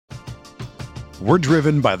We're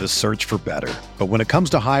driven by the search for better. But when it comes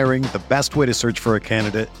to hiring, the best way to search for a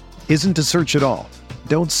candidate isn't to search at all.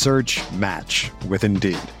 Don't search, match with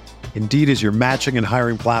Indeed. Indeed is your matching and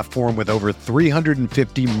hiring platform with over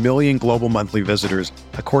 350 million global monthly visitors,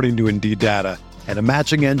 according to Indeed data, and a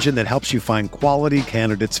matching engine that helps you find quality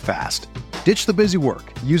candidates fast. Ditch the busy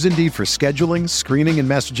work. Use Indeed for scheduling, screening, and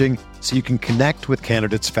messaging so you can connect with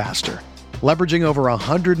candidates faster. Leveraging over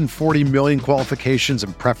 140 million qualifications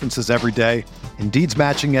and preferences every day, Indeed's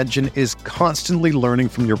matching engine is constantly learning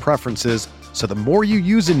from your preferences, so the more you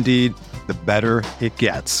use Indeed, the better it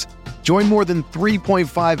gets. Join more than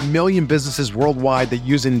 3.5 million businesses worldwide that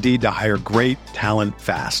use Indeed to hire great talent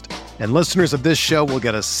fast. And listeners of this show will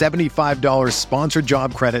get a $75 sponsored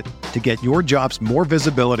job credit to get your jobs more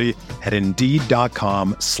visibility at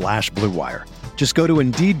Indeed.com/Blue Wire. Just go to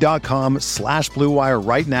Indeed.com/Blue Wire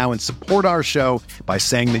right now and support our show by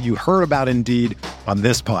saying that you heard about Indeed on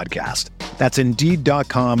this podcast. That's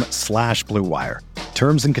Indeed.com/Blue Wire.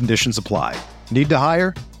 Terms and conditions apply. Need to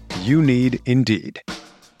hire? You need Indeed.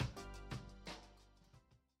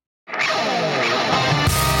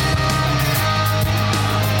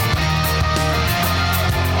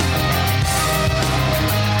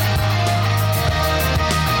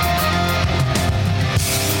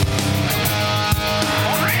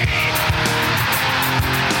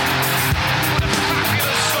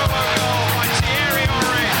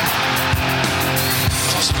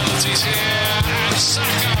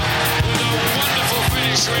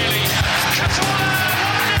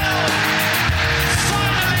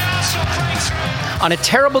 On a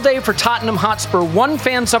terrible day for Tottenham Hotspur, one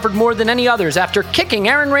fan suffered more than any others. After kicking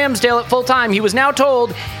Aaron Ramsdale at full time, he was now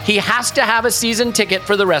told he has to have a season ticket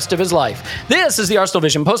for the rest of his life. This is the Arsenal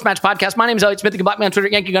Vision post-match podcast. My name is Elliot Smith. You can block me on Twitter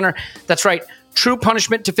at Yankee Gunner. That's right. True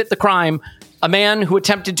punishment to fit the crime. A man who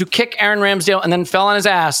attempted to kick Aaron Ramsdale and then fell on his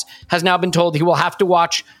ass has now been told he will have to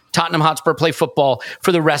watch Tottenham Hotspur play football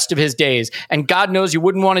for the rest of his days. And God knows you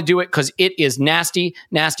wouldn't want to do it because it is nasty,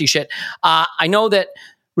 nasty shit. I know that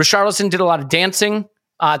Richarlison did a lot of dancing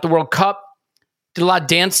at the World Cup, did a lot of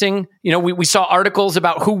dancing. You know, we saw articles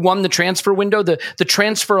about who won the transfer window, the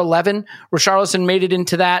transfer 11. Richarlison made it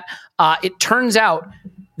into that. It turns out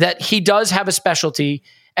that he does have a specialty,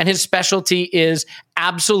 and his specialty is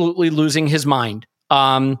absolutely losing his mind.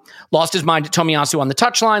 Lost his mind at Tomiyasu on the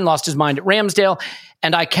touchline, lost his mind at Ramsdale,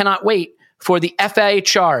 and I cannot wait for the FA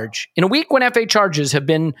charge. In a week when FA charges have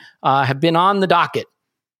been on the docket,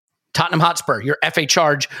 Tottenham Hotspur, your FA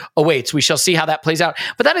charge awaits. We shall see how that plays out.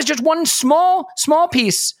 But that is just one small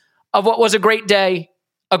piece of what was a great day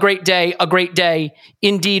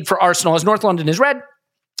indeed for Arsenal. As North London is red,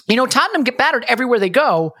 you know, Tottenham get battered everywhere they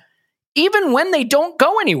go, even when they don't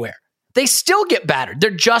go anywhere. They still get battered. They're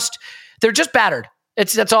just battered.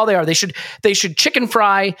 That's all they are. They should chicken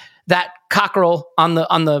fry that cockerel on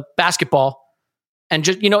the basketball, and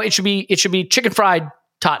just, you know, it should be chicken fried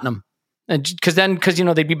Tottenham. Because you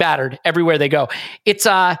know, they'd be battered everywhere they go. It's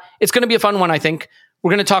going to be a fun one, I think.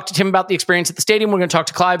 We're going to talk to Tim about the experience at the stadium. We're going to talk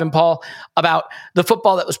to Clive and Paul about the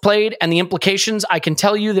football that was played and the implications. I can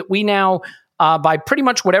tell you that we now, by pretty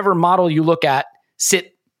much whatever model you look at,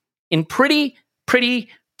 sit in pretty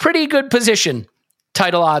good position,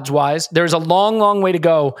 title odds wise. There's a long way to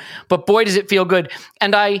go, but boy, does it feel good.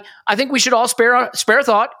 And I think we should all spare a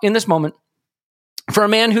thought in this moment for a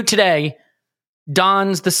man who today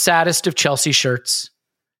dons the saddest of Chelsea shirts,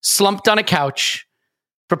 slumped on a couch,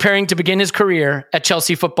 preparing to begin his career at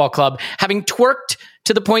Chelsea Football Club, having twerked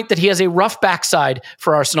to the point that he has a rough backside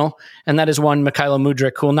for Arsenal, and that is one Mykhailo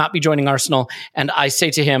Mudryk, who will not be joining Arsenal. And I say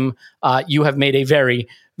to him, you have made a very,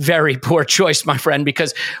 very poor choice, my friend,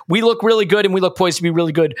 because we look really good and we look poised to be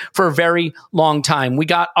really good for a very long time. We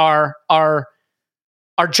got our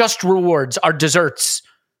just rewards, our desserts,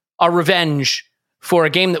 our revenge for a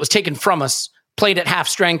game that was taken from us, played at half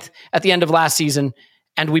strength at the end of last season,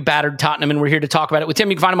 and we battered Tottenham, and we're here to talk about it with Tim.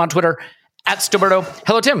 You can find him on Twitter at Stillberto.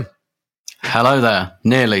 Hello, Tim. Hello there.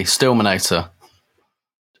 Nearly. Stillmanator.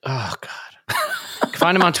 Oh, God. You can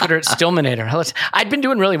find him on Twitter at Stillmanator. I'd been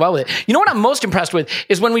doing really well with it. You know what I'm most impressed with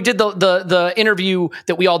is when we did the interview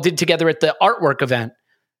that we all did together at the artwork event.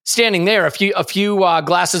 Standing there, a few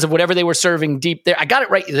glasses of whatever they were serving deep there. I got it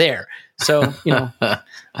right there. So, you know,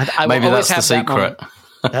 I maybe will always that's have the secret.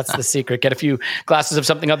 That's the secret. Get a few glasses of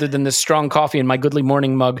something other than this strong coffee in my goodly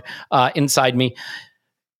morning mug inside me.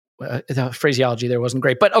 The phraseology there wasn't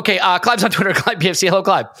great. But okay, Clive's on Twitter, Clive PFC. Hello,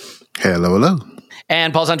 Clive. Hello.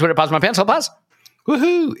 And Paul's on Twitter, Pause My Pants. Hello, Pause.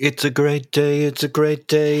 Woohoo! It's a great day. It's a great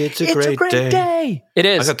day. It's a great day. It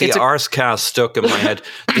is. I got the Arsecast stuck in my head.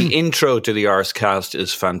 The intro to the Arsecast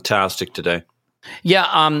is fantastic today.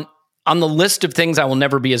 Yeah. on the list of things I will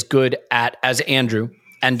never be as good at as Andrew,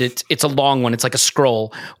 and it's a long one. It's like a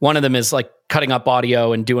scroll. One of them is like cutting up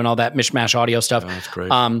audio and doing all that mishmash audio stuff. Oh, that's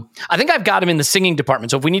great. I think I've got him in the singing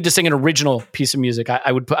department. So if we need to sing an original piece of music,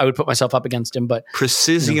 I would put myself up against him. But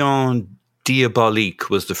Précision diabolique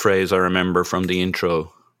was the phrase I remember from the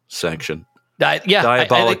intro section.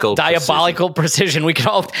 Diabolical precision. We can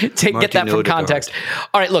all get that from context.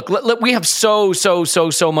 All right, look, we have so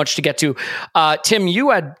much to get to. Tim,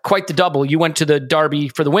 you had quite the double. You went to the derby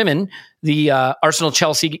for the women, the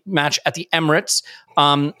Arsenal-Chelsea match at the Emirates.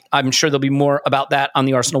 I'm sure there'll be more about that on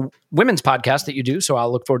the Arsenal Women's podcast that you do, so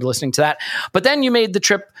I'll look forward to listening to that. But then you made the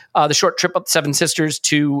trip, the short trip up the Seven Sisters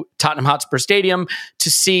to Tottenham Hotspur Stadium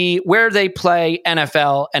to see where they play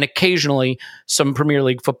NFL and occasionally some Premier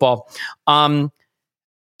League football.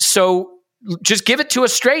 So just give it to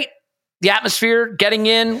us straight. The atmosphere, getting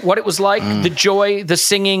in, what it was like, the joy, the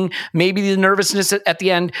singing, maybe the nervousness at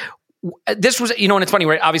the end. This was, and it's funny,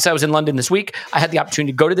 right? Obviously, I was in London this week. I had the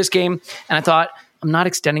opportunity to go to this game, and I thought, I'm not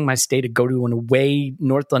extending my stay to go to an away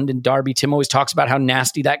North London derby. Tim always talks about how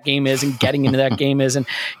nasty that game is and getting into that game is. And,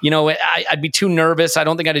 I'd be too nervous. I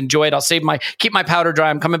don't think I'd enjoy it. I'll keep my powder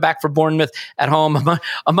dry. I'm coming back for Bournemouth at home,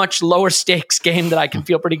 a much lower stakes game that I can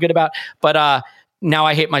feel pretty good about. But now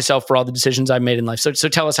I hate myself for all the decisions I've made in life. So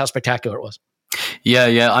tell us how spectacular it was.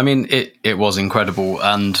 Yeah. I mean, it was incredible,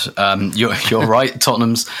 and you're right.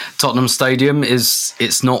 Tottenham Stadium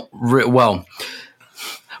it's not well.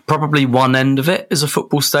 Probably one end of it is a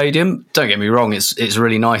football stadium. Don't get me wrong; it's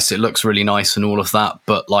really nice. It looks really nice and all of that.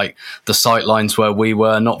 But like the sight lines where we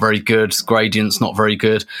were, not very good. Gradients not very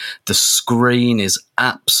good. The screen is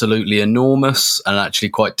absolutely enormous and actually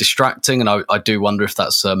quite distracting. And I do wonder if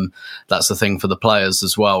that's the thing for the players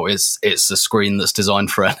as well. It's a screen that's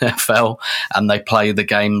designed for NFL, and they play the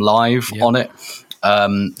game live on it.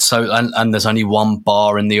 So there's only one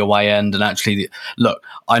bar in the away end, and actually, look,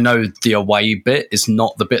 I know the away bit is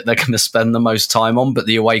not the bit they're going to spend the most time on, but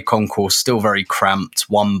the away concourse still very cramped.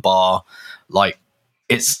 One bar, like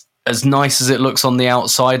it's as nice as it looks on the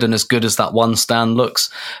outside, and as good as that one stand looks.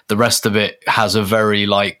 The rest of it has a very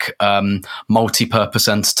multi-purpose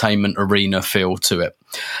entertainment arena feel to it.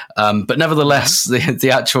 But nevertheless,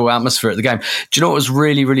 the actual atmosphere at the game. Do you know what was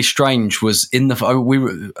really, really strange was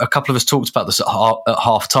a couple of us talked about this at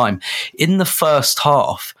half time. In the first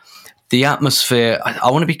half, the atmosphere,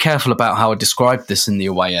 I want to be careful about how I describe this in the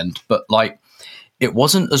away end, but it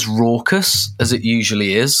wasn't as raucous as it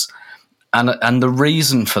usually is. And the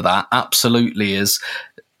reason for that absolutely is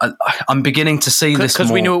I'm beginning to see this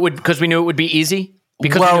because we knew it would be easy.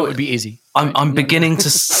 Because we knew it would be easy. I'm beginning to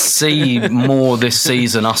see more this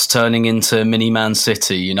season us turning into mini Man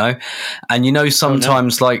City, and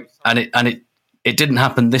sometimes it didn't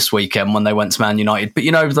happen this weekend when they went to Man United, but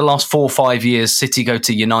over the last 4 or 5 years, City go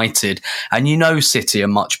to United, and City are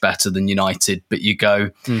much better than United, but you go,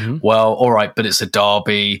 well, all right, but it's a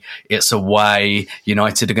derby, it's away,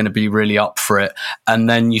 United are going to be really up for it, and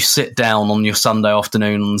then you sit down on your Sunday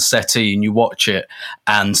afternoon on the settee and you watch it,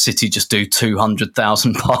 and City just do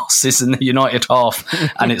 200,000 passes in the United half,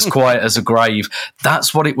 and it's quiet as a grave.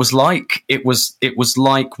 That's what it was like. It was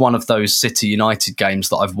like one of those City United games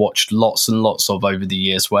that I've watched lots and lots of over the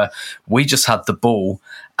years, where we just had the ball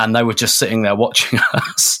and they were just sitting there watching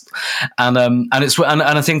us, and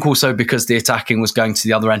I think also because the attacking was going to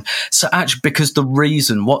the other end. So actually, because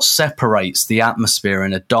what separates the atmosphere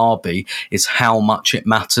in a derby is how much it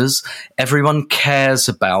matters. Everyone cares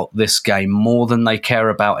about this game more than they care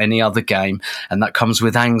about any other game, and that comes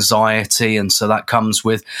with anxiety, and so that comes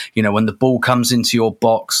with when the ball comes into your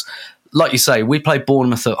box. Like you say, we play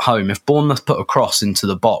Bournemouth at home. If Bournemouth put a cross into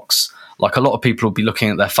the box, a lot of people will be looking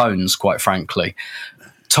at their phones, quite frankly.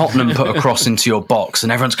 Tottenham put a cross into your box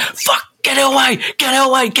and everyone's, fuck, get it away.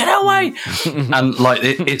 And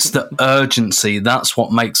it's the urgency. That's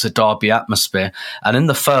what makes a derby atmosphere. And in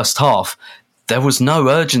the first half, there was no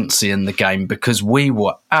urgency in the game because we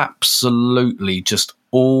were absolutely just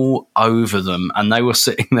all over them, and they were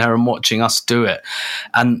sitting there and watching us do it,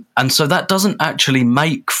 and so that doesn't actually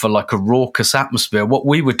make for a raucous atmosphere. What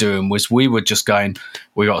we were doing was we were just going,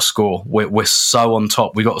 we got to score, we're so on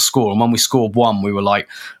top, we got to score, and when we scored one, we were like,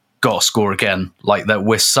 got to score again, that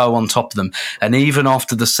we're so on top of them. And even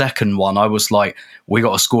after the second one, I was like, we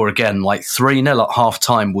got to score again. 3-0 at half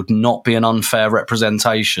time would not be an unfair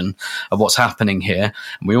representation of what's happening here.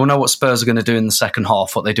 And we all know what Spurs are going to do in the second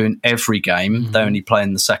half, what they do in every game. They only play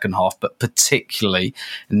in the second half, but particularly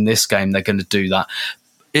in this game, they're going to do that.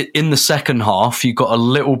 in the second half, you got a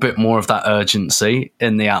little bit more of that urgency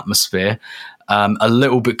in the atmosphere. A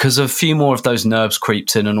little bit, because a few more of those nerves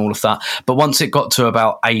creeped in and all of that. But once it got to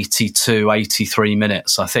about 82, 83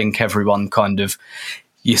 minutes, I think everyone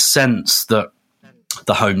you sense that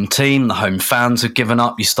the home team, the home fans have given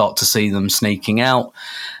up. You start to see them sneaking out.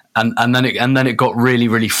 And then it got really,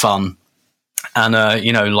 really fun. And,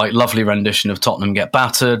 lovely rendition of Tottenham get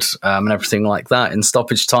battered and everything like that in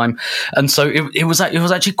stoppage time. And so it was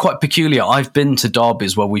actually quite peculiar. I've been to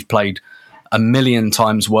derbies where we've played a million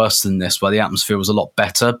times worse than this, where the atmosphere was a lot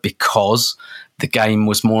better because the game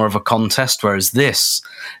was more of a contest, whereas this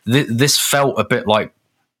felt a bit like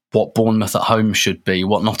what Bournemouth at home should be,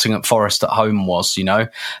 what Nottingham Forest at home was,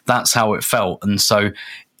 that's how it felt. And so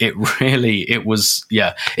it was,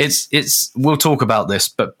 we'll talk about this,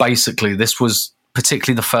 but basically this was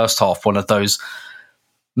particularly the first half, one of those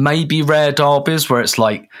maybe rare derbies where it's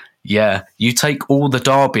like, yeah, you take all the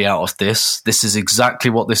derby out of this. This is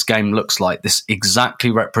exactly what this game looks like. This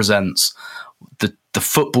exactly represents the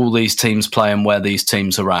football these teams play and where these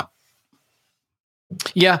teams are at.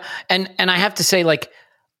 Yeah, and I have to say, like,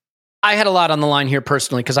 I had a lot on the line here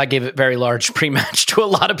personally because I gave it very large pre-match to a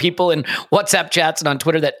lot of people in WhatsApp chats and on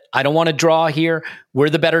Twitter that I don't want to draw here. We're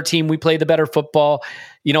the better team. We play the better football.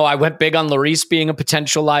 I went big on Lloris being a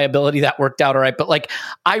potential liability. That worked out all right. But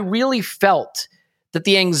I really felt that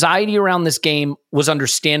the anxiety around this game was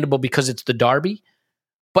understandable because it's the derby.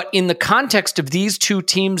 But in the context of these two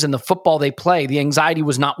teams and the football they play, the anxiety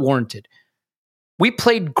was not warranted. We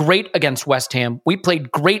played great against West Ham. We played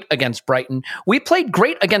great against Brighton. We played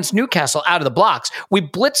great against Newcastle out of the blocks. We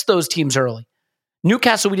blitzed those teams early.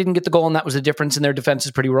 Newcastle, we didn't get the goal, and that was the difference, and their defense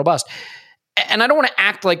is pretty robust. And I don't want to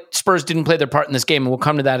act like Spurs didn't play their part in this game, and we'll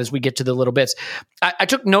come to that as we get to the little bits. I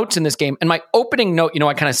took notes in this game, and my opening note,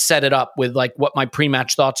 I kind of set it up with what my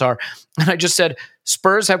pre-match thoughts are. And I just said,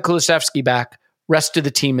 Spurs have Kulusevski back. Rest of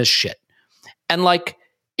the team is shit. And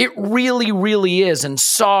it really, really is. And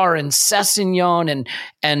Sarr and Sessegnon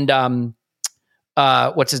and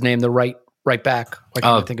what's his name? The right back. I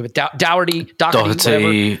can't think of it. Doherty,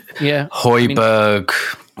 yeah. Hoiberg.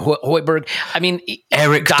 Hoiberg. I mean,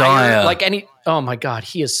 Eric Dyer. Oh my God,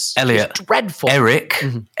 he's dreadful.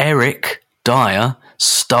 Eric Dyer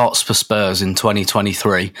starts for Spurs in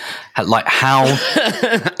 2023. How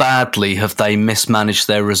badly have they mismanaged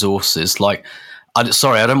their resources? I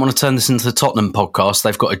don't want to turn this into the Tottenham podcast.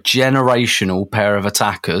 They've got a generational pair of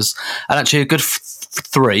attackers and actually a good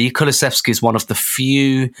three. Kulusevski is one of the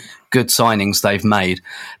few good signings they've made.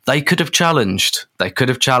 They could have challenged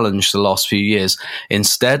the last few years.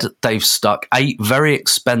 Instead, they've stuck 8 very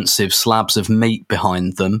expensive slabs of meat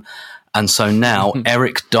behind them. And so now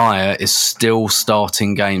Eric Dyer is still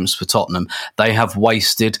starting games for Tottenham. They have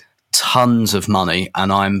wasted tons of money,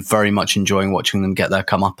 and I'm very much enjoying watching them get their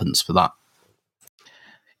comeuppance for that.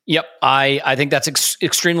 Yep, I think that's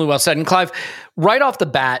extremely well said. And Clive, right off the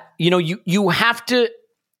bat, you have to.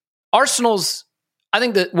 Arsenal's. I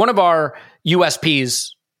think that one of our USPs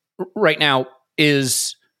right now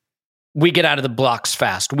is we get out of the blocks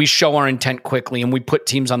fast. We show our intent quickly, and we put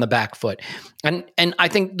teams on the back foot. And I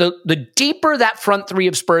think the deeper that front three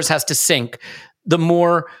of Spurs has to sink, the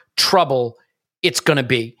more trouble it's going to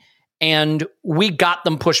be. And we got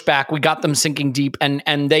them pushed back. We got them sinking deep.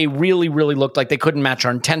 And they really, really looked like they couldn't match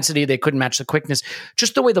our intensity. They couldn't match the quickness.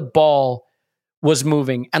 Just the way the ball was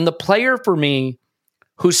moving. And the player for me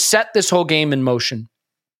who set this whole game in motion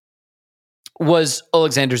was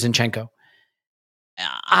Alexander Zinchenko.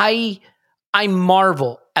 I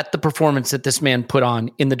marvel at the performance that this man put on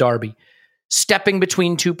in the derby. Stepping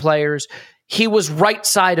between two players. He was right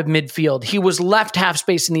side of midfield. He was left half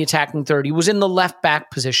space in the attacking third. He was in the left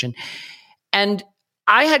back position. And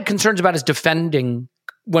I had concerns about his defending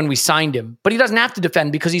when we signed him, but he doesn't have to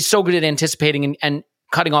defend because he's so good at anticipating and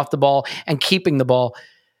cutting off the ball and keeping the ball.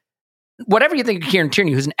 Whatever you think of Kieran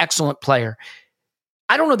Tierney, who's an excellent player,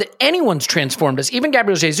 I don't know that anyone's transformed us, even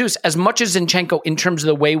Gabriel Jesus, as much as Zinchenko in terms of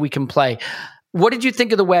the way we can play. What did you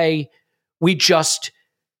think of the way we just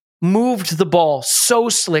moved the ball so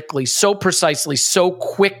slickly, so precisely, so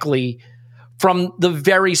quickly from the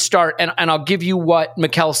very start? And I'll give you what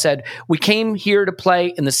Mikel said. We came here to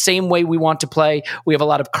play in the same way we want to play. We have a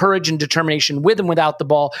lot of courage and determination with and without the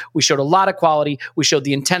ball. We showed a lot of quality. We showed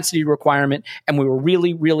the intensity requirement, and we were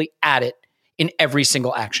really, really at it in every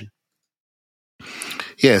single action.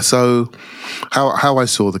 Yeah, so how I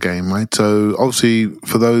saw the game, right? So obviously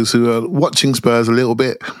for those who are watching Spurs a little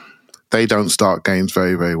bit, they don't start games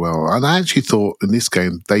very, very well. And I actually thought in this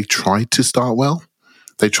game, they tried to start well.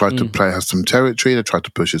 They tried to have some territory. They tried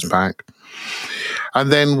to push us back.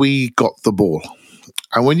 And then we got the ball.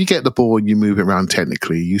 And when you get the ball and you move it around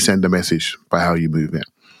technically, you send a message by how you move it.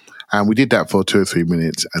 And we did that for 2 or 3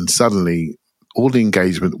 minutes, and suddenly all the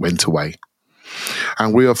engagement went away.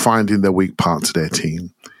 And we are finding the weak parts of their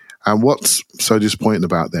team. And what's so disappointing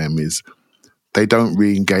about them is they don't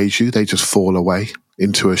re-engage you. They just fall away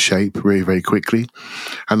into a shape very, very quickly.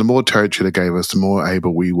 And the more territory they gave us, the more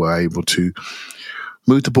able we were able to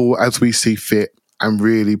move the ball as we see fit and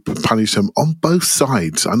really punish them on both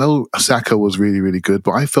sides. I know Saka was really, really good,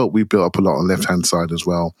 but I felt we built up a lot on the left-hand side as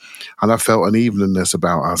well. And I felt an evenness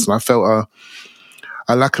about us. And I felt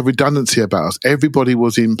a lack of redundancy about us. Everybody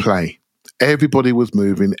was in play. Everybody was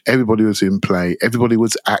moving. Everybody was in play. Everybody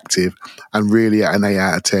was active and really at an 8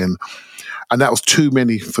 out of 10. And that was too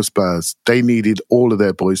many for Spurs. They needed all of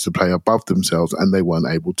their boys to play above themselves, and they weren't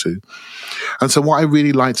able to. And so what I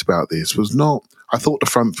really liked about this was I thought the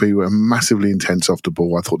front three were massively intense off the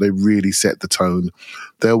ball. I thought they really set the tone.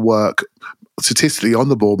 Their work statistically on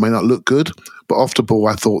the ball may not look good, but off the ball,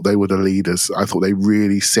 I thought they were the leaders. I thought they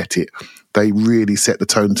really set it. They really set the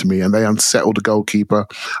tone to me, and they unsettled the goalkeeper,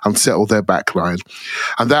 unsettled their back line.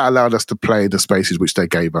 And that allowed us to play the spaces which they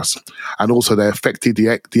gave us. And also they affected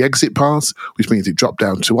the exit pass, which means it dropped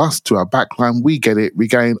down to us, to our back line. We get it,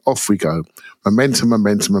 regain, off we go. Momentum,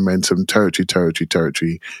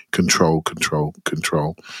 territory, control.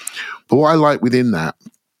 But what I like within that,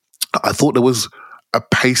 I thought there was a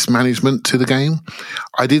pace management to the game.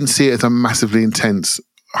 I didn't see it as a massively intense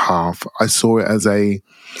half. I saw it as a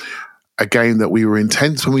game that we were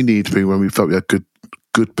intense when we needed to be, when we felt we had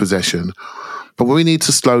good possession. But when we need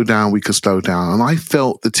to slow down, we could slow down. And I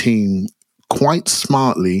felt the team quite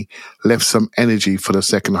smartly left some energy for the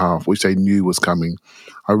second half, which they knew was coming.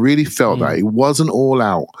 I really felt that. It wasn't all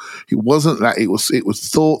out. It wasn't that. It was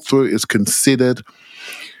thought through. It was considered.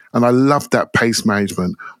 And I love that pace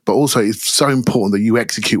management. But also it's so important that you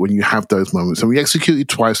execute when you have those moments. And we executed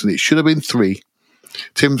twice, and it should have been 3.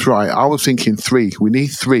 Tim's right. I was thinking 3. We need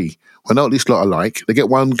 3. We're not this lot alike. They get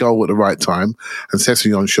 1 goal at the right time, and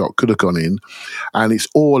Sessegnon's shot could have gone in, and it's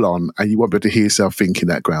all on, and you won't be able to hear yourself thinking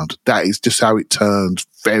that ground. That is just how it turns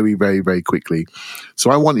very, very, very quickly. So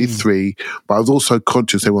I wanted 3, but I was also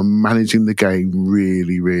conscious they were managing the game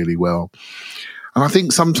really, really well. And I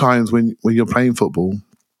think sometimes when you're playing football,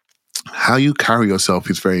 how you carry yourself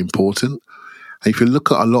is very important. And if you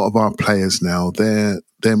look at a lot of our players now, their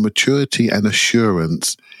maturity and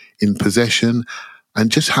assurance in possession and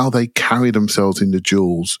just how they carry themselves in the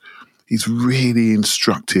duels is really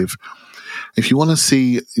instructive. If you want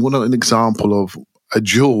an example of a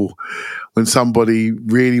duel when somebody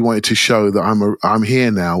really wanted to show that I'm here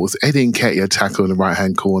now, was Eddie Nketiah tackle in the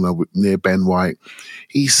right-hand corner near Ben White.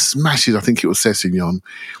 He smashes, I think it was Sessegnon,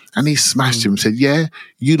 and he smashed him and said, yeah,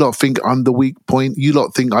 you lot think I'm the weak point? You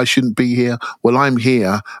lot think I shouldn't be here? Well, I'm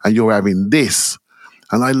here and you're having this.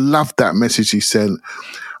 And I loved that message he sent.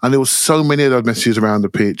 And there were so many of those messages around the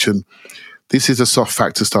pitch. And this is the soft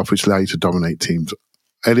factor stuff which allows you to dominate teams.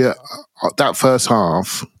 Elliot, that first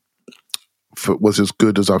half was as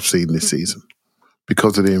good as I've seen this season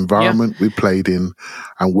because of the environment we played in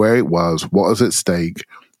and where it was, what was at stake,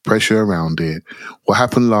 pressure around it, what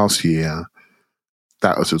happened last year.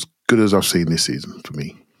 That was as good as I've seen this season for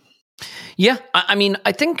me. Yeah, I mean,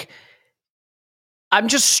 I think I'm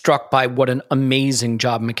just struck by what an amazing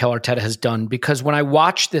job Mikel Arteta has done, because when I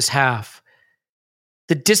watch this half,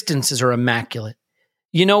 the distances are immaculate.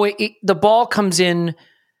 You know, the ball comes in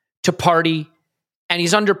to Partey and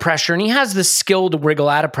he's under pressure and he has the skill to wriggle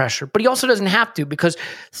out of pressure, but he also doesn't have to, because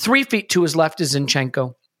 3 feet to his left is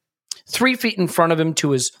Zinchenko. 3 feet in front of him to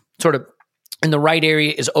his sort of in the right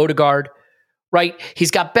area is Odegaard. Right?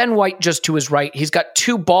 He's got Ben White just to his right. He's got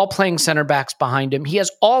 2 ball-playing center backs behind him. He has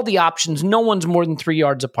all the options. No one's more than 3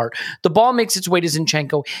 yards apart. The ball makes its way to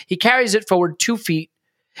Zinchenko. He carries it forward 2 feet,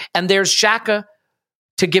 and there's Xhaka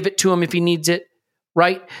to give it to him if he needs it.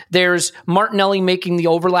 Right? There's Martinelli making the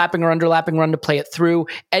overlapping or underlapping run to play it through.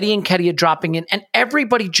 Eddie Nketiah dropping in, and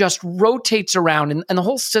everybody just rotates around, and the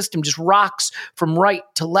whole system just rocks from right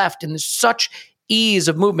to left, and there's such ease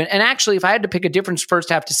of movement. And actually, if I had to pick a difference first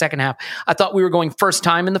half to second half, I thought we were going first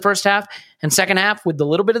time in the first half, and second half with a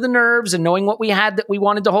little bit of the nerves and knowing what we had that we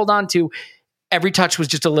wanted to hold on to, every touch was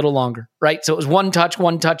just a little longer, right? So it was one touch,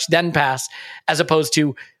 then pass, as opposed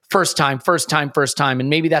to first time. And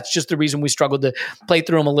maybe that's just the reason we struggled to play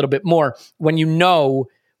through them a little bit more, when you know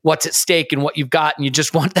what's at stake and what you've got, and you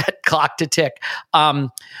just want that clock to tick.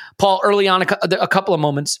 Paul, early on, a couple of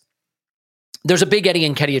moments, there's a big Eddie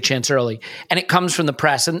Nketiah chance early, and it comes from the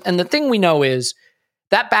press. And the thing we know is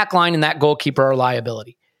that back line and that goalkeeper are a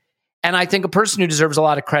liability. And I think a person who deserves a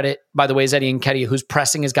lot of credit, by the way, is Eddie Nketiah, whose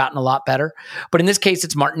pressing has gotten a lot better. But in this case,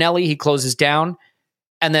 it's Martinelli. He closes down.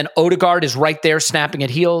 And then Odegaard is right there snapping at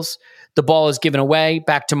heels. The ball is given away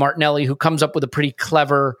back to Martinelli, who comes up with a pretty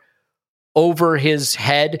clever over his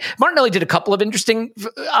head. Martinelli did a couple of interesting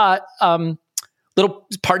little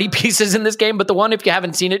party pieces in this game, but the one, if you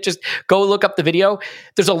haven't seen it, just go look up the video.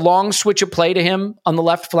 There's a long switch of play to him on the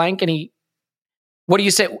left flank, and he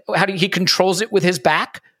controls it with his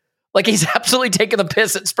back? Like, he's absolutely taking the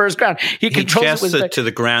piss at Spurs ground. He controls chests it with his back. to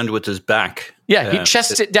the ground with his back. Yeah, he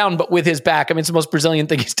chests it down, but with his back. I mean, it's the most Brazilian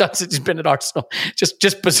thing he's done since he's been at Arsenal.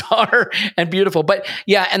 Just bizarre and beautiful. But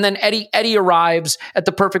yeah, and then Eddie arrives at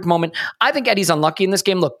the perfect moment. I think Eddie's unlucky in this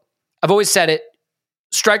game. Look, I've always said it.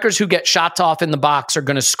 Strikers who get shots off in the box are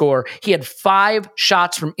going to score. He had 5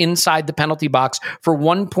 shots from inside the penalty box for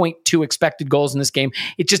 1.2 expected goals in this game.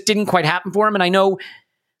 It just didn't quite happen for him. And I know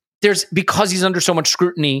because he's under so much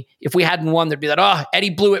scrutiny, if we hadn't won, there'd be that,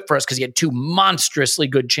 Eddie blew it for us because he had 2 monstrously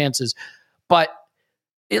good chances. But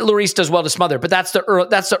Lloris does well to smother. But that's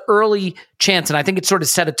the early chance, and I think it sort of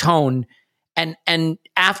set a tone. And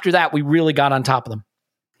after that, we really got on top of them.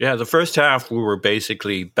 Yeah, the first half we were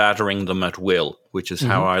basically battering them at will, which is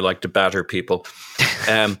how I like to batter people.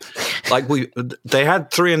 They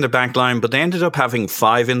had 3 in the back line, but they ended up having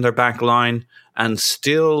 5 in their back line, and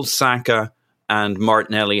still Saka and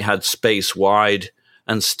Martinelli had space wide,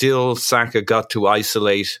 and still Saka got to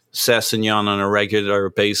isolate Sessegnon on a regular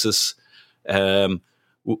basis.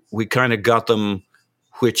 We kind of got them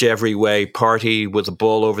whichever way, Partey with the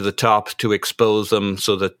ball over the top to expose them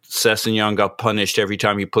so that Sessegnon got punished every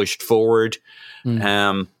time he pushed forward.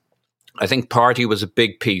 I think Partey was a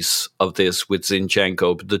big piece of this with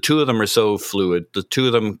Zinchenko. But the two of them are so fluid. The two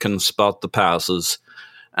of them can spot the passes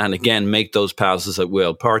and, again, make those passes at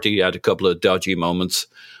will. Partey had a couple of dodgy moments,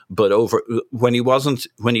 but when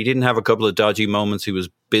he didn't have a couple of dodgy moments, he was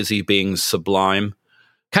busy being sublime.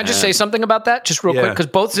 Can I just say something about that just real quick? Because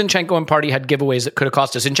both Zinchenko and Partey had giveaways that could have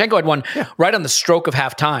cost us. Zinchenko had one right on the stroke of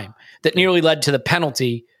halftime that nearly led to the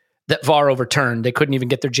penalty that VAR overturned. They couldn't even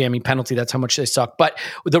get their jammy penalty. That's how much they suck. But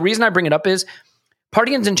the reason I bring it up is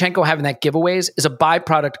Partey and Zinchenko having that giveaways is a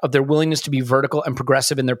byproduct of their willingness to be vertical and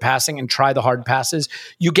progressive in their passing and try the hard passes.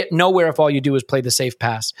 You get nowhere if all you do is play the safe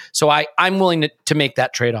pass. So I'm willing to make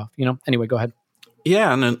that trade-off. Anyway, go ahead.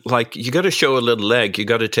 Yeah, and you got to show a little leg. You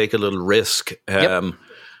got to take a little risk.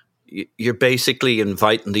 You're basically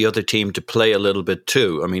inviting the other team to play a little bit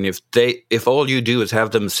too. I mean, if all you do is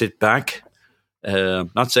have them sit back,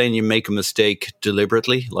 not saying you make a mistake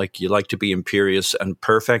deliberately, like you like to be imperious and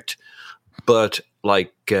perfect, but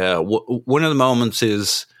one of the moments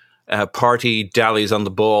is Partey dallies on the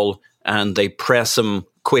ball and they press him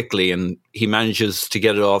quickly and he manages to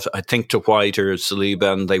get it off, I think, to White or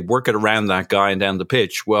Saliba, and they work it around that guy and down the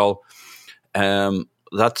pitch. Well,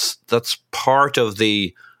 that's part of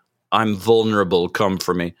the I'm vulnerable, come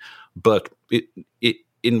for me. But it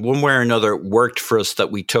in one way or another worked for us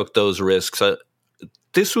that we took those risks.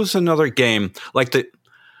 This was another game.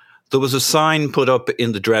 There was a sign put up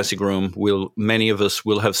in the dressing room. Many of us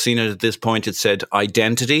will have seen it at this point. It said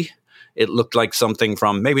identity. It looked like something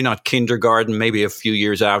from maybe not kindergarten, maybe a few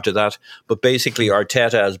years after that. But basically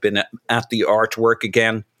Arteta has been at the artwork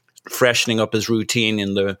again, freshening up his routine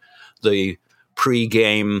in the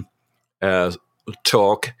pre-game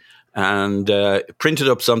talk. And printed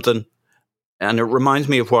up something, and it reminds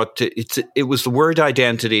me of what it was. The word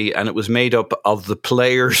identity, and it was made up of the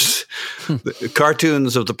players, the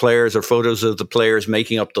cartoons of the players or photos of the players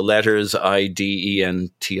making up the letters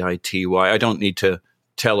IDENTITY. I don't need to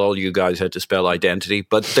tell all you guys how to spell identity,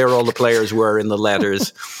 but there all the players were in the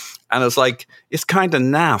letters, and it's kind of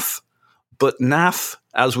naff, but naff,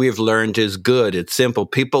 as we've learned, is good. It's simple.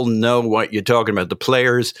 People know what you're talking about. The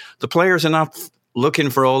players are not looking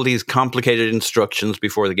for all these complicated instructions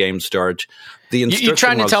before the game starts. You're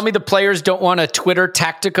trying to tell me the players don't want a Twitter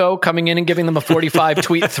tactico coming in and giving them a 45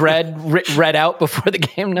 tweet thread read out before the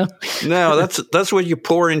game? No, that's what you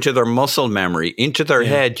pour into their muscle memory, into their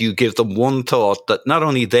head. You give them one thought that not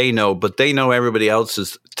only they know, but they know everybody else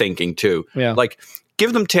is thinking too. Yeah.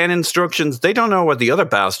 Give them 10 instructions. They don't know what the other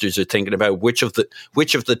bastards are thinking about, which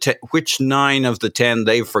 9 of the 10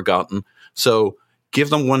 they've forgotten. So give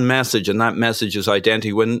them one message, and that message is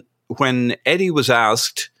identity. When Eddie was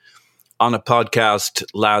asked on a podcast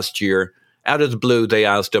last year, out of the blue, they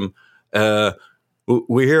asked him,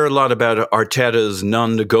 we hear a lot about Arteta's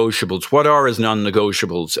non-negotiables. What are his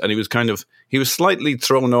non-negotiables? And he was slightly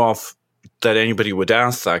thrown off that anybody would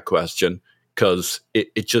ask that question, because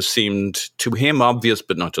it just seemed to him obvious,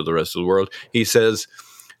 but not to the rest of the world. He says,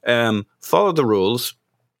 follow the rules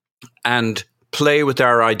and play with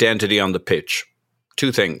our identity on the pitch.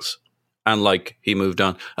 2 things. And like he moved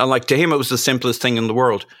on. And like to him, it was the simplest thing in the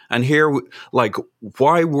world. And here, like,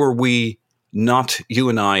 why were we not, you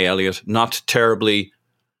and I, Elliot, not terribly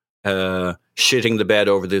shitting the bed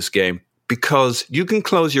over this game? Because you can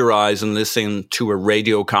close your eyes and listen to a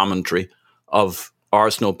radio commentary of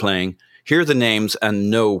Arsenal playing, hear the names and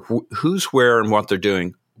know who's where and what they're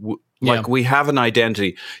doing. Like we have an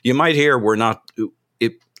identity. You might hear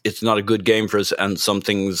it's not a good game for us and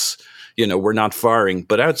something's, we're not firing.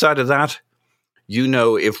 But outside of that,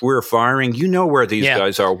 if we're firing, where these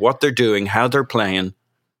guys are, what they're doing, how they're playing.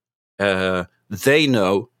 They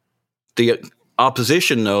know, the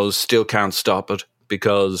opposition knows, still can't stop it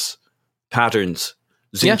because patterns.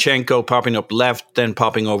 Zinchenko popping up left, then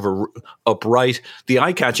popping up right. The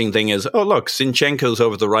eye-catching thing is, oh, look, Zinchenko's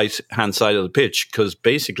over the right-hand side of the pitch because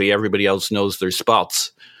basically everybody else knows their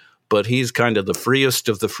spots. But he's kind of the freest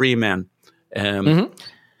of the free men. And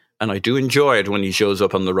I do enjoy it when he shows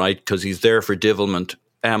up on the right because he's there for development.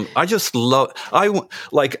 I just love...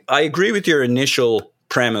 I agree with your initial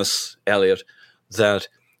premise, Elliot, that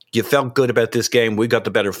you felt good about this game. We got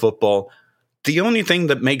the better football. The only thing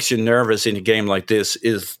that makes you nervous in a game like this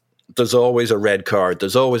is there's always a red card.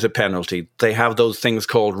 There's always a penalty. They have those things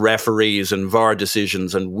called referees and VAR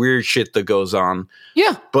decisions and weird shit that goes on.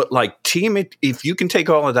 Yeah. But like if you can take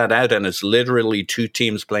all of that out and it's literally two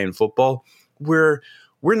teams playing football, we're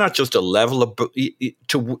not just a level of you're going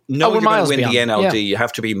to win the NLD. You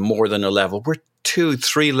have to be more than a level. We're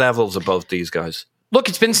 2-3 levels above these guys. Look,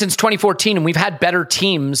 it's been since 2014, and we've had better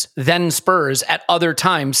teams than Spurs at other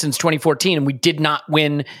times since 2014, and we did not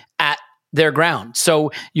win at their ground.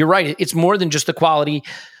 So you're right. It's more than just the quality.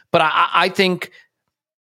 But I think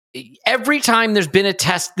every time there's been a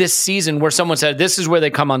test this season where someone said, this is where they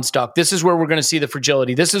come unstuck. This is where we're going to see the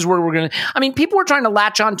fragility. This is where we're going to... I mean, people were trying to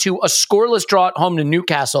latch on to a scoreless draw at home to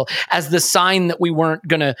Newcastle as the sign that we weren't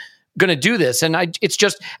going to do this. And it's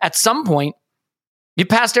just, at some point, you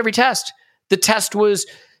passed every test. The test was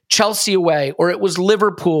Chelsea away, or it was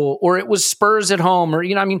Liverpool, or it was Spurs at home, or,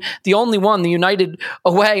 the only one, the United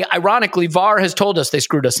away. Ironically, VAR has told us they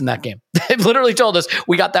screwed us in that game. They've literally told us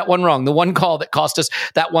we got that one wrong, the one call that cost us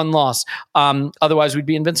that one loss. Otherwise, we'd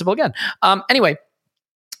be invincible again. Anyway,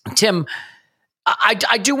 Tim,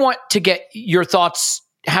 I do want to get your thoughts,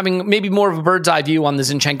 having maybe more of a bird's eye view on the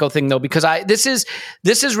Zinchenko thing, though, because this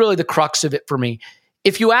is really the crux of it for me.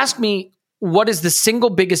 If you ask me, what is the single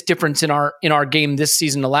biggest difference in our game this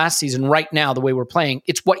season to last season right now, the way we're playing?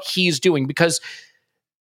 It's what he's doing, because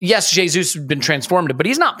yes, Jesus has been transformative, but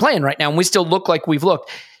he's not playing right now, and we still look like we've looked.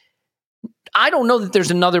 I don't know that there's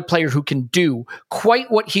another player who can do quite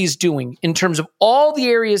what he's doing in terms of all the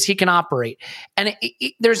areas he can operate. And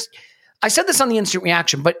I said this on the instant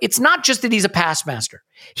reaction, but it's not just that he's a pass master.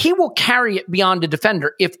 He will carry it beyond a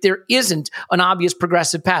defender if there isn't an obvious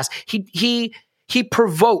progressive pass. He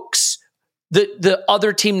provokes the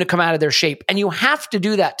other team to come out of their shape. And you have to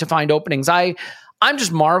do that to find openings. I'm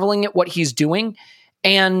just marveling at what he's doing.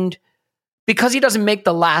 And because he doesn't make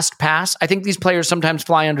the last pass, I think these players sometimes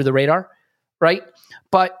fly under the radar, right?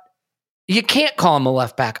 But you can't call him a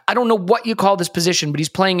left back. I don't know what you call this position, but he's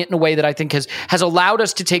playing it in a way that I think has allowed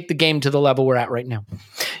us to take the game to the level we're at right now.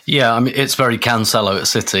 Yeah, I mean, it's very Cancelo at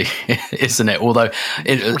City, isn't it? Although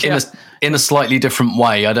in a slightly different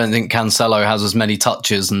way. I don't think Cancelo has as many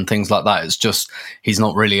touches and things like that. It's just he's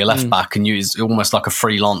not really a left back, and he's almost like a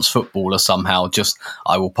freelance footballer somehow. Just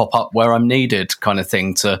I will pop up where I'm needed, kind of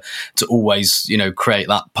thing, to always create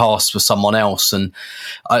that pass for someone else. And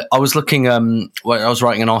I was looking. I was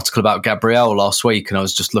writing an article about Gabriel last week, and I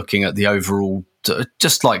was just looking at the overall.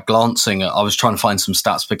 Just like glancing at, I was trying to find some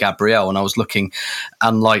stats for Gabriel, and I was looking,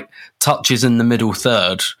 and like touches in the middle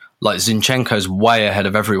third. Like Zinchenko's way ahead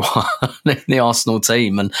of everyone in the Arsenal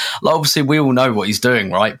team. And like, obviously we all know what he's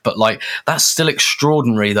doing, right? But like, that's still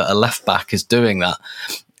extraordinary that a left back is doing that.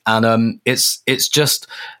 And it's just,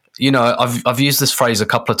 I've used this phrase a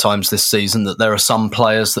couple of times this season, that there are some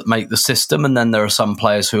players that make the system, and then there are some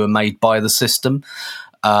players who are made by the system.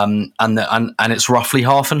 And it's roughly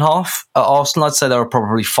half and half at Arsenal. I'd say there are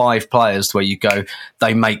probably 5 players where you go,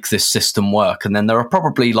 they make this system work. And then there are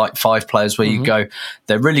probably like 5 players where you go,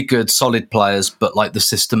 they're really good, solid players, but like the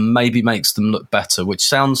system maybe makes them look better, which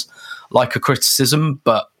sounds like a criticism,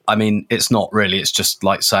 but I mean, it's not really. It's just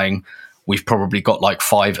like saying we've probably got like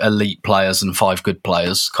 5 elite players and 5 good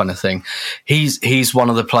players kind of thing. He's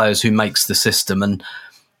one of the players who makes the system. And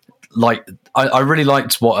like I really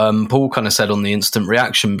liked what Paul kind of said on the instant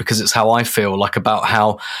reaction, because it's how I feel, like, about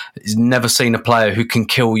how he's never seen a player who can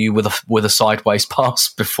kill you with a sideways pass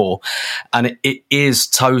before. And it is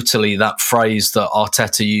totally that phrase that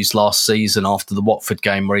Arteta used last season after the Watford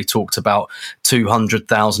game, where he talked about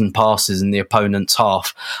 200,000 passes in the opponent's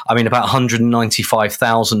half. I mean, about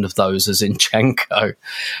 195,000 of those are Zinchenko,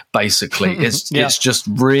 basically. It's just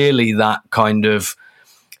really that kind of...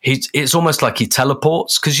 It's almost like he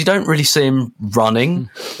teleports, because you don't really see him running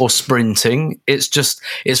or sprinting.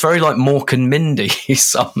 It's very like Mork and Mindy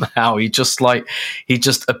somehow. He just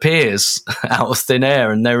appears out of thin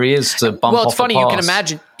air, and there he is to bump off. Well, it's funny. You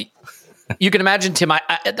can imagine, Tim.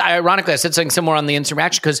 Ironically, I said something similar on the instant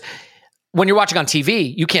reaction, because when you're watching on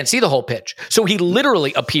TV, you can't see the whole pitch. So he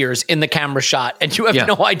literally appears in the camera shot, and you have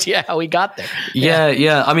no idea how he got there.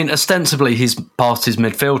 Yeah. I mean, ostensibly, he's past his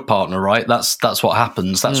midfield partner, right? That's what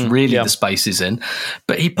happens. That's really the space he's in.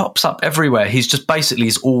 But he pops up everywhere.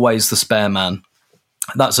 He's always the spare man.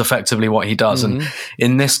 That's effectively what he does. And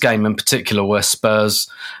in this game in particular, where Spurs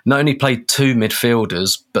not only played two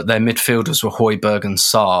midfielders, but their midfielders were Højbjerg and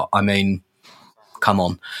Sarr. I mean, come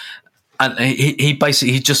on. And he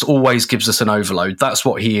just always gives us an overload. That's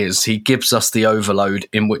what he is. He gives us the overload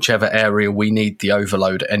in whichever area we need the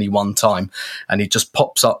overload at any one time. And he just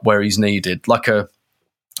pops up where he's needed. Like I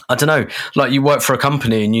don't know, like you work for a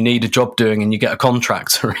company and you need a job doing and you get a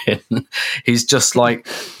contractor in. He's just like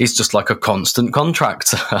a constant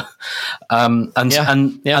contractor. And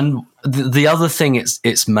the other thing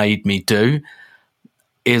it's made me do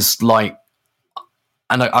is like,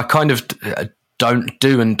 and I kind of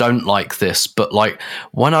don't like this, but like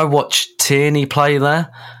when I watch Tierney play there,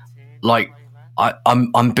 like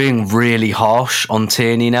I'm being really harsh on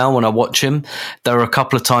Tierney now when I watch him. There were a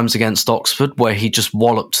couple of times against Oxford where he just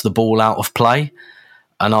walloped the ball out of play,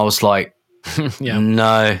 and I was like,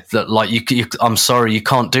 no, that like I'm sorry, you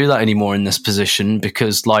can't do that anymore in this position,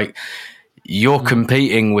 because like you're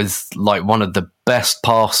competing with like one of the best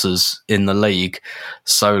passers in the league,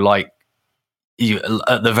 so like, you,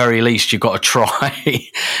 at the very least, you've got to try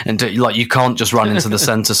and do, like, you can't just run into the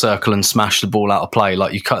centre circle and smash the ball out of play.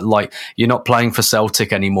 Like you're not playing for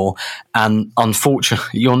Celtic anymore, and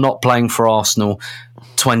unfortunately, you're not playing for Arsenal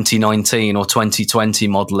 2019 or 2020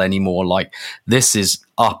 model anymore. Like, this is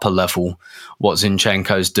upper level what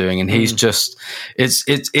Zinchenko's doing, and he's just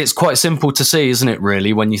it's quite simple to see, isn't it?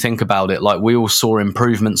 Really, when you think about it, like we all saw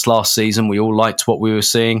improvements last season, we all liked what we were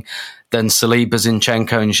seeing. Then Saliba,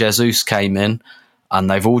 Zinchenko and Jesus came in, and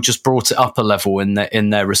they've all just brought it up a level in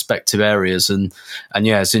their respective areas. And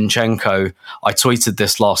yeah, Zinchenko, I tweeted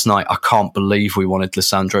this last night. I can't believe we wanted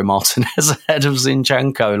Lisandro Martinez ahead of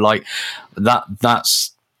Zinchenko. Like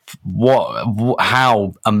that's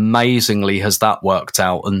how amazingly has that worked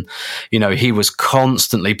out. And, you know, he was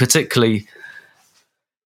constantly, particularly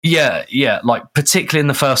particularly in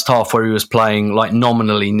the first half where he was playing like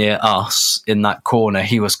nominally near us in that corner,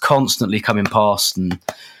 he was constantly coming past, and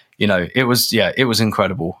you know, it was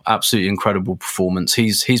incredible, absolutely incredible performance.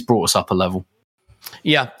 He's brought us up a level.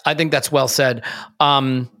 Yeah, I think that's well said.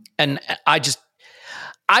 And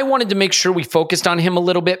I wanted to make sure we focused on him a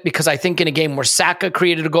little bit, because I think in a game where Saka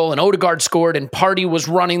created a goal and Odegaard scored and Partey was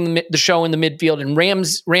running the show in the midfield and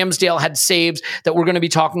Ramsdale had saves that we're going to be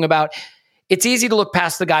talking about, it's easy to look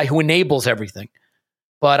past the guy who enables everything,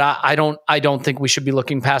 but I don't think we should be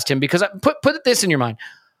looking past him, because put this in your mind.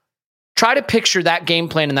 Try to picture that game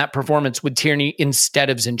plan and that performance with Tierney instead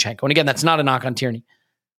of Zinchenko. And again, that's not a knock on Tierney.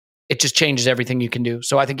 It just changes everything you can do.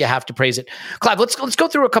 So I think you have to praise it. Clive, let's go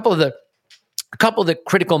through a couple of the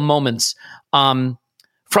critical moments from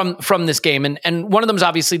this game, and one of them is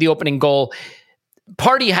obviously the opening goal.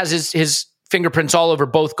 Partey has his fingerprints all over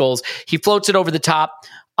both goals. He floats it over the top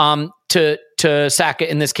to Saka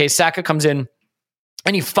in this case. Saka comes in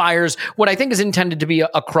and he fires what I think is intended to be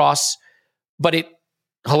a cross, but it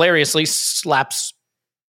hilariously slaps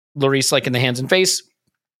Lloris like in the hands and face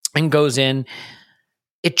and goes in.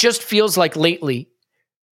 It just feels like lately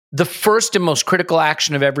the first and most critical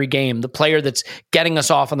action of every game, the player that's getting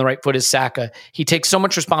us off on the right foot is Saka. He takes so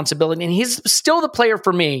much responsibility, and he's still the player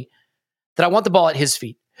for me that I want the ball at his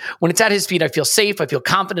feet. When it's at his feet, I feel safe, I feel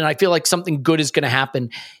confident, I feel like something good is going to happen.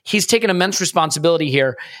 He's taken immense responsibility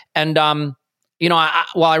here. And, while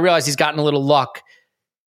I realize he's gotten a little luck,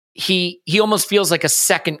 he almost feels like a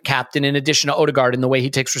second captain in addition to Odegaard in the way he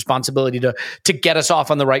takes responsibility to get us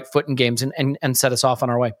off on the right foot in games and set us off on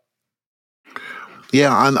our way.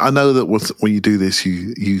 Yeah, I know that when you do this,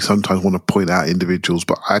 you sometimes want to point out individuals,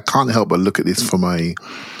 but I can't help but look at this from a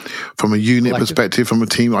unit perspective, from a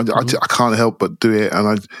team. I can't help but do it, and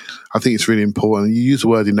I think it's really important. You use the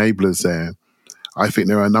word enablers there. I think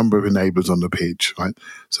there are a number of enablers on the pitch, right?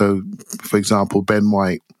 So, for example, Ben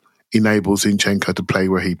White enables Zinchenko to play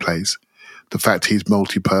where he plays. The fact he's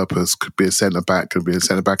multi-purpose, could be a centre-back, could be a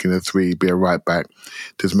centre-back in a 3, be a right-back.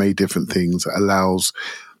 There's many different things that allows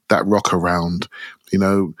that rock around. You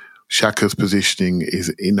know, Xhaka's positioning is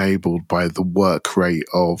enabled by the work rate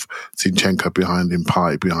of Zinchenko behind him,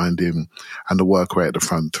 Partey behind him, and the work rate at the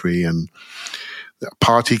front 3. And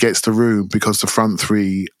Partey gets the room because the front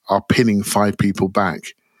 3 are pinning 5 people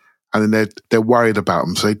back. And then they're worried about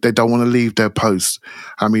them, so they don't want to leave their posts.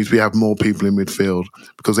 That means we have more people in midfield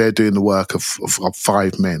because they're doing the work of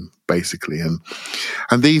 5 men, basically.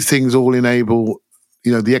 And these things all enable,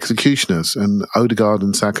 you know, the executioners. And Odegaard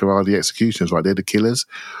and Saka are the executioners, right? They're the killers.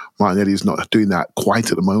 Martinelli's not doing that quite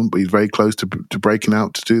at the moment, but he's very close to breaking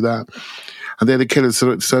out to do that. And they're the killers,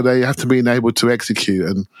 so they have to be enabled to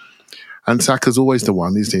execute. And Saka's always the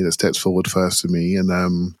one, isn't he, that steps forward first for me.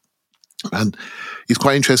 And it's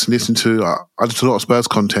quite interesting listening to, I listened to a lot of Spurs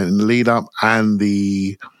content in the lead up and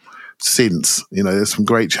the since. You know, there's some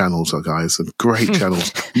great channels, guys, some great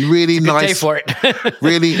channels. Really nice. Day for it.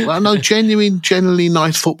 Really, well, no, generally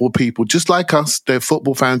nice football people, just like us. They're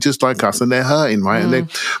football fans just like us, and they're hurting, right?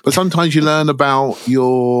 But sometimes you learn about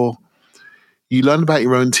your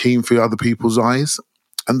own team through other people's eyes,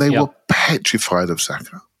 and they were petrified of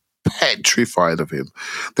Saka. Petrified of him.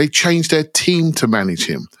 They changed their team to manage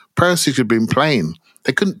him. Perisic had been playing.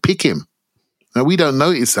 They couldn't pick him. Now, we don't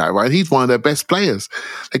notice that, right? He's one of their best players.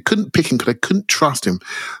 They couldn't pick him because they couldn't trust him.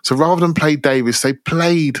 So rather than play Davis, they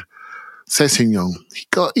played Sessegnon. He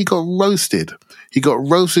got roasted.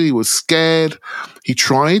 He was scared. He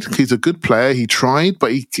tried. He's a good player. He tried,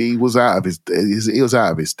 but he was out of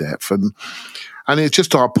his depth. And it's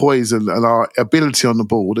just our poise and our ability on the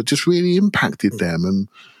ball that just really impacted them. And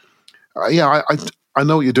I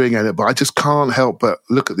know what you're doing at it, but I just can't help but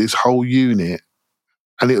look at this whole unit.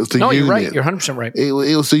 And it was the unit. No, you're right. You're 100% right. It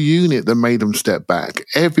was the unit that made them step back.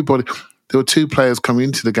 Everybody, there were 2 players coming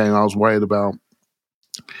into the game I was worried about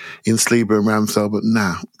in Saliba and Ramsdale, but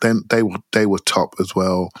then they were top as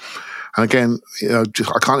well. And again, you know,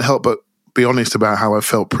 I can't help but be honest about how I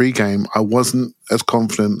felt pre-game. I wasn't as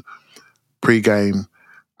confident pre-game.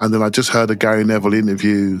 And then I just heard a Gary Neville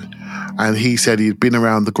interview, and he said he'd been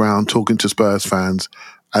around the ground talking to Spurs fans,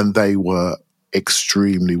 and they were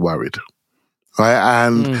extremely worried,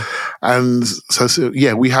 right? And so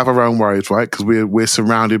yeah, we have our own worries, right? Because we're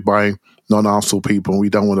surrounded by non-Arsenal people, and we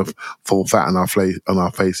don't want to fall fat on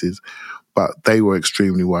our faces. But they were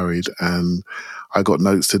extremely worried, and I got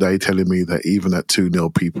notes today telling me that even at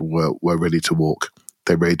 2-0, people were ready to walk.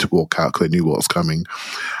 They're ready to walk out because they knew what was coming.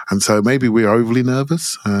 And so maybe we're overly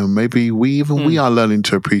nervous. Maybe we are learning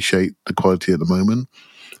to appreciate the quality at the moment.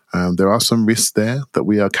 There are some risks there that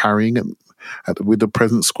we are carrying with the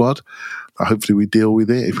present squad. Hopefully we deal with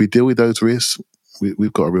it. If we deal with those risks,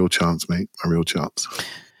 we've got a real chance, mate. A real chance.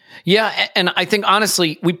 Yeah, and I think,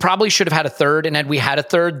 honestly, we probably should have had a third, and had we had a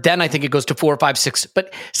third, then I think it goes to 4, 5, 6.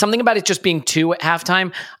 But something about it just being 2 at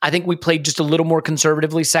halftime, I think we played just a little more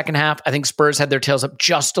conservatively second half. I think Spurs had their tails up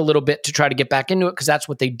just a little bit to try to get back into it, because that's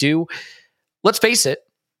what they do. Let's face it,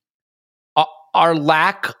 our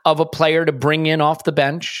lack of a player to bring in off the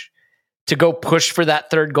bench to go push for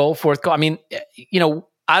that third goal, fourth goal. I mean, you know,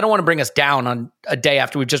 I don't want to bring us down on a day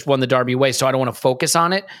after we've just won the Derby away, so I don't want to focus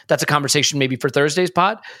on it. That's a conversation maybe for Thursday's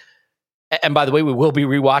pod. And by the way, we will be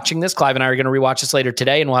rewatching this. Clive and I are going to rewatch this later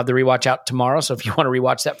today, and we'll have the rewatch out tomorrow. So if you want to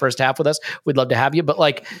rewatch that first half with us, we'd love to have you. But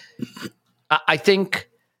like, I think,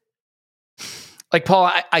 like Paul,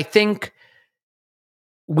 I think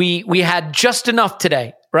we had just enough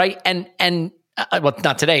today, right? And well,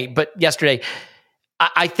 not today, but yesterday.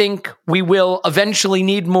 I think we will eventually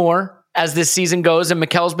need more as this season goes, and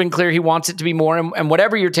Mikel's been clear he wants it to be more, and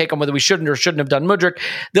whatever your take on whether we shouldn't or shouldn't have done Mudryk,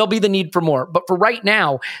 there'll be the need for more. But for right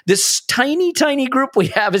now, this tiny, tiny group we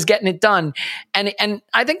have is getting it done. And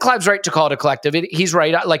I think Clive's right to call it a collective. He's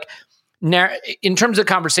right. Like, in terms of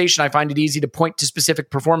conversation, I find it easy to point to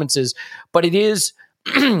specific performances, but it is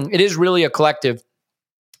it is really a collective.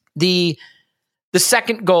 The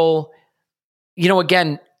second goal, you know,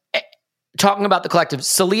 again, talking about the collective,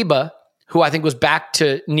 Saliba, who I think was back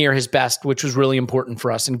to near his best, which was really important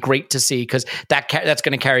for us and great to see, because that's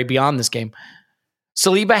going to carry beyond this game.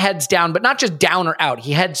 Saliba heads down, but not just down or out.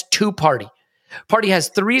 He heads to Partey. Partey has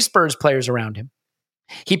 3 Spurs players around him.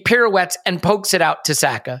 He pirouettes and pokes it out to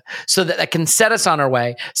Saka so that can set us on our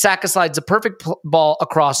way. Saka slides a perfect ball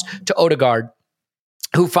across to Odegaard,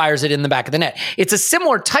 who fires it in the back of the net. It's a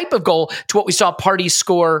similar type of goal to what we saw Partey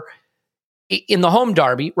score in the home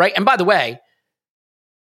derby, right? And by the way,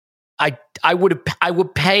 I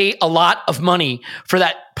would pay a lot of money for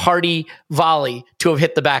that Partey volley to have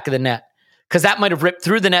hit the back of the net, because that might have ripped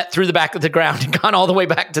through the net, through the back of the ground, and gone all the way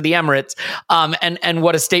back to the Emirates. And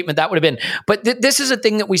what a statement that would have been. But this is a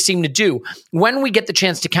thing that we seem to do. When we get the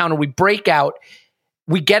chance to counter, we break out,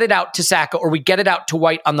 we get it out to Saka, or we get it out to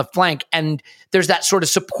White on the flank, and there's that sort of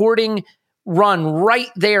supporting run right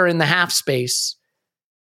there in the half space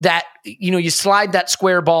that, you slide that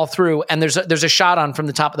square ball through, and there's a shot on from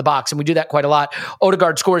the top of the box, and we do that quite a lot.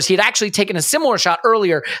 Odegaard scores. He had actually taken a similar shot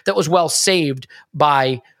earlier that was well saved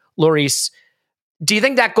by Lloris. Do you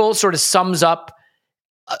think that goal sort of sums up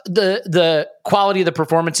the quality of the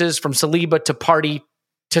performances from Saliba to Partey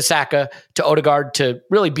to Saka to Odegaard to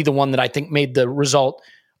really be the one that I think made the result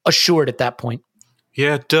assured at that point?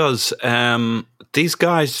 Yeah, it does. These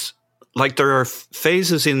guys, like, there are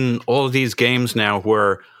phases in all of these games now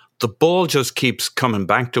where the ball just keeps coming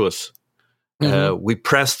back to us. Mm-hmm. We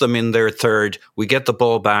press them in their third, we get the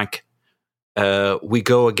ball back, we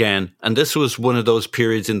go again. And this was one of those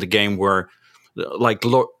periods in the game where, like,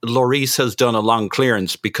 Lloris has done a long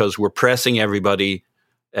clearance because we're pressing everybody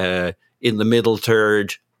in the middle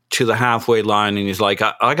third to the halfway line, and he's like,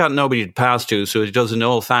 I got nobody to pass to, so he does an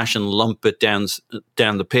old-fashioned lump it down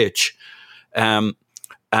the pitch.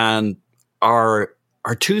 And our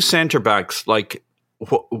two centre-backs, like,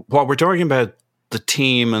 while we're talking about the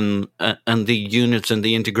team and the units and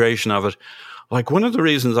the integration of it, like, one of the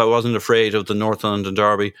reasons I wasn't afraid of the North London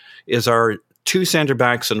derby is our two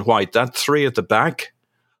centre-backs and White, that three at the back,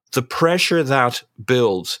 the pressure that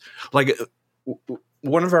builds. Like,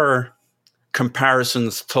 one of our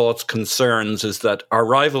comparisons, thoughts, concerns is that our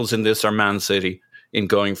rivals in this are Man City in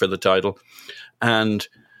going for the title, and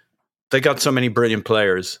they got so many brilliant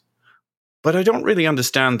players. But I don't really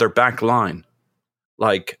understand their back line.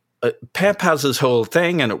 Like, Pep has his whole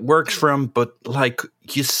thing and it works for him, but, like,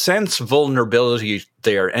 you sense vulnerability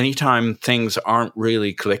there anytime things aren't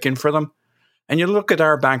really clicking for them. And you look at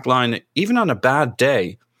our back line, even on a bad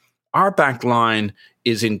day, our back line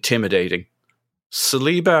is intimidating.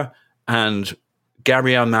 Saliba and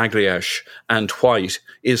Gabriel Magalhaes and White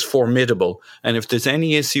is formidable. And if there's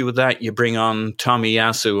any issue with that, you bring on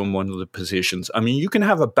Tomiyasu in one of the positions. I mean, you can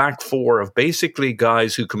have a back four of basically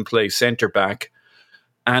guys who can play centre-back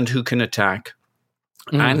and who can attack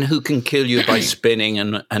and who can kill you by spinning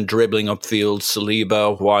and dribbling upfield.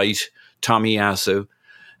 Saliba, White, Tomiyasu.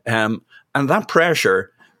 And that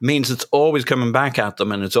pressure means it's always coming back at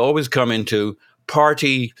them, and it's always coming to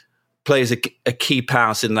Partey plays a key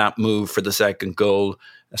pass in that move for the second goal.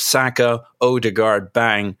 Saka, Odegaard,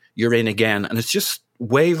 bang, you're in again. And it's just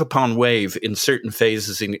wave upon wave in certain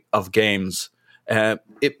phases of games.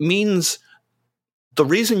 It means the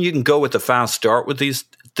reason you can go with a fast start with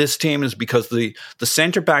this team is because the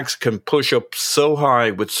centre-backs can push up so high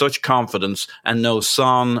with such confidence and know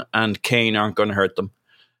Son and Kane aren't going to hurt them.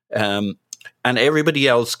 And everybody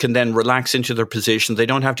else can then relax into their position. They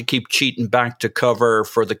don't have to keep cheating back to cover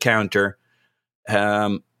for the counter.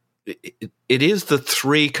 It is the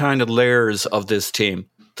three kind of layers of this team.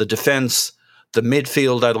 The defense, the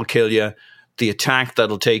midfield that'll kill you, the attack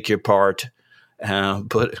that'll take you apart.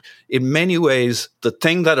 But in many ways, the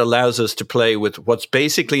thing that allows us to play with what's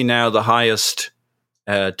basically now the highest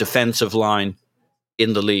defensive line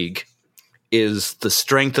in the league is the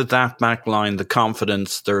strength of that back line, the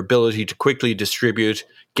confidence, their ability to quickly distribute,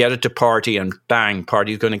 get it to Partey, and bang,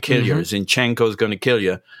 Partey's going to kill you. Zinchenko's going to kill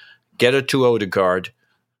you. Get it to Odegaard.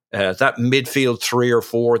 That midfield 3 or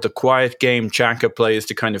 4, the quiet game Xhaka plays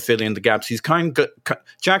to kind of fill in the gaps.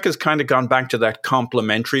 Xhaka's kind of gone back to that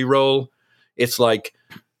complementary role. It's like,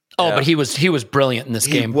 but he was brilliant in this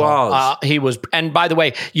game. He was. And by the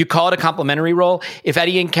way, you call it a complimentary role. If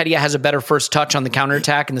Eddie Nketiah has a better first touch on the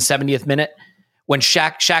counterattack in the 70th minute, when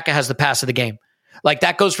Xhaka has the pass of the game, like,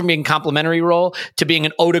 that goes from being a complimentary role to being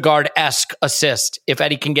an Odegaard-esque assist if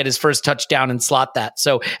Eddie can get his first touchdown and slot that.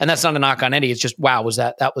 So, and that's not a knock on Eddie. It's just, wow,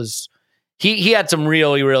 he had some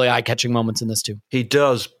really, really eye-catching moments in this too. He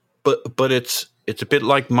does, but it's a bit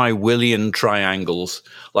like my Willian triangles.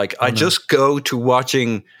 Like, I just go to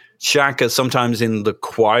watching Xhaka sometimes in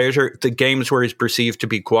the games where he's perceived to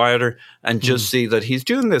be quieter, and just see that he's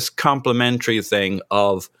doing this complementary thing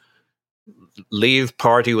of leave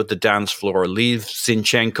Partey with the dance floor, leave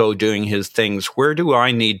Zinchenko doing his things. Where do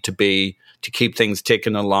I need to be to keep things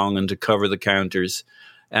ticking along and to cover the counters?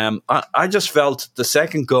 I just felt the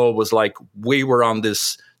second goal was like we were on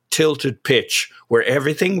this tilted pitch where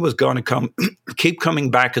everything was going to keep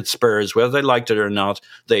coming back at Spurs, whether they liked it or not.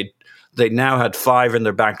 They now had 5 in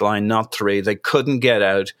their back line, not 3. They couldn't get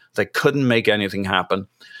out. They couldn't make anything happen.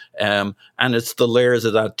 And it's the layers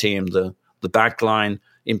of that team, the back line.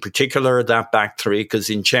 in particular that back three, because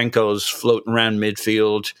Zinchenko's floating around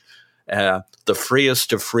midfield, the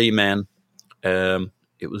freest of free men.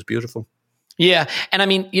 It was beautiful. Yeah, and I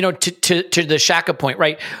mean, to the Xhaka point,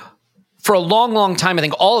 right? For a long, long time, I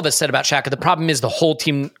think all of us said about Xhaka, the problem is the whole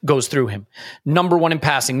team goes through him. Number one in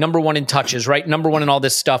passing, number one in touches, right? Number one in all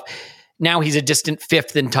this stuff. Now he's a distant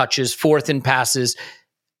fifth in touches, fourth in passes,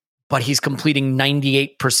 but he's completing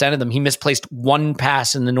 98% of them. He misplaced one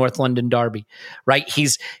pass in the North London derby, right?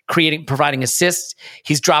 He's providing assists.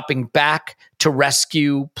 He's dropping back to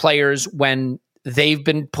rescue players when they've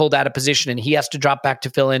been pulled out of position and he has to drop back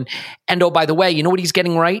to fill in. And oh, by the way, you know what he's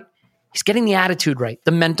getting right? He's getting the attitude right,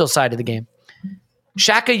 the mental side of the game.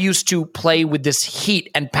 Xhaka used to play with this heat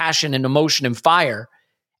and passion and emotion and fire,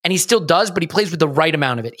 and he still does, but he plays with the right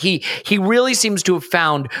amount of it. He really seems to have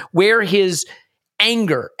found where his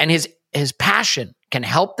anger and his passion can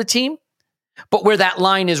help the team, but where that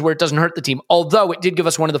line is where it doesn't hurt the team. Although it did give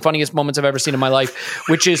us one of the funniest moments I've ever seen in my life,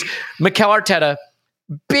 which is Mikel Arteta,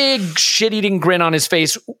 big shit-eating grin on his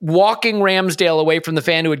face, walking Ramsdale away from the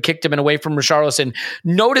fan who had kicked him and away from Richarlison,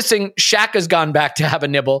 noticing Xhaka's gone back to have a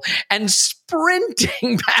nibble and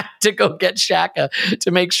sprinting back to go get Xhaka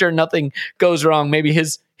to make sure nothing goes wrong. Maybe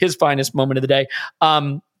his finest moment of the day.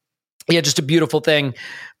 Just a beautiful thing.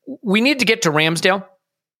 We need to get to Ramsdale,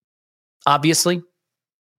 obviously,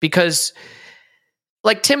 because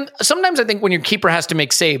like Tim, sometimes I think when your keeper has to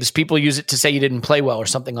make saves, people use it to say you didn't play well or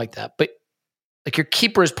something like that. But like your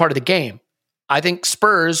keeper is part of the game. I think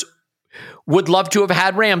Spurs would love to have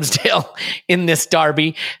had Ramsdale in this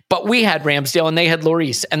derby, but we had Ramsdale and they had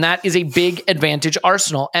Lloris, and that is a big advantage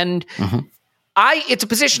Arsenal. And it's a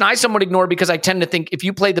position I somewhat ignore because I tend to think if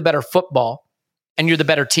you play the better football and you're the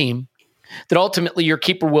better team, that ultimately your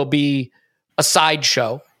keeper will be a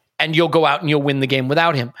sideshow and you'll go out and you'll win the game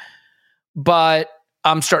without him. But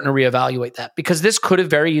I'm starting to reevaluate that because this could have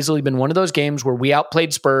very easily been one of those games where we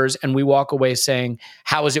outplayed Spurs and we walk away saying,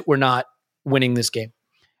 how is it we're not winning this game?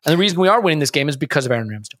 And the reason we are winning this game is because of Aaron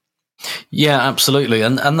Ramsdale. Yeah, absolutely.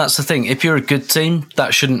 And that's the thing. If you're a good team,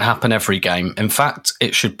 that shouldn't happen every game. In fact,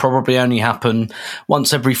 it should probably only happen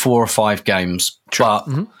once every 4 or 5 games.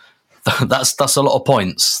 But that's a lot of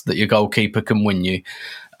points that your goalkeeper can win you.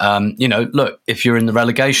 Look, if you're in the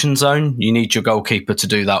relegation zone, you need your goalkeeper to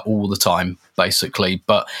do that all the time, basically.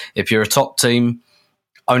 But if you're a top team,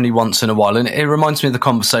 only once in a while. And it reminds me of the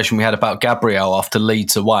conversation we had about Gabriel after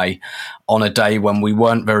Leeds away on a day when we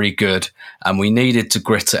weren't very good and we needed to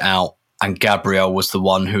grit it out. And Gabriel was the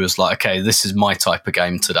one who was like, okay, this is my type of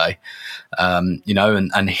game today.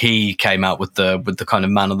 And he came out with the kind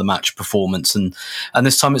of man of the match performance. And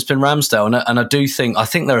this time it's been Ramsdale. And I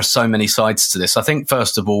think there are so many sides to this. I think,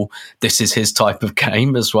 first of all, this is his type of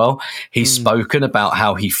game as well. He's spoken about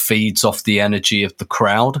how he feeds off the energy of the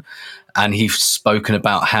crowd. And he's spoken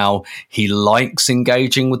about how he likes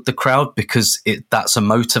engaging with the crowd because that's a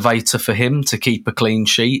motivator for him to keep a clean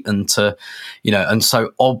sheet and and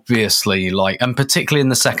so obviously, and particularly in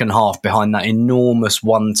the second half behind that enormous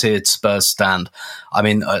one-tiered Spurs stand. I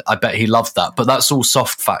mean, I bet he loved that, but that's all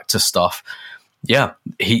soft factor stuff. Yeah,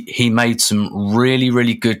 he made some really,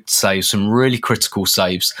 really good saves, some really critical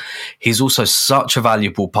saves. He's also such a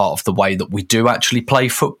valuable part of the way that we do actually play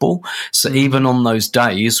football. So even on those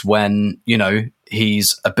days when,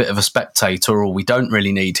 he's a bit of a spectator or we don't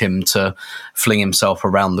really need him to fling himself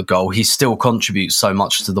around the goal, he still contributes so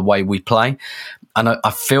much to the way we play. And I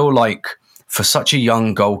feel like for such a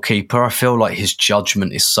young goalkeeper, I feel like his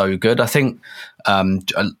judgment is so good. I think,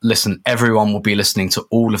 listen, everyone will be listening to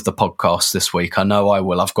all of the podcasts this week. I know I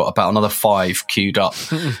will. I've got about another 5 queued up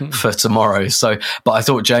for tomorrow. But I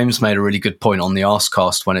thought James made a really good point on the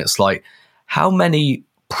Arsecast when it's like, how many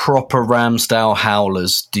proper Ramsdale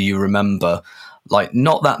howlers do you remember? Like,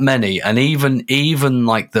 not that many. And even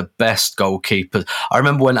like the best goalkeepers. I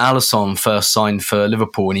remember when Alisson first signed for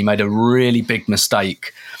Liverpool and he made a really big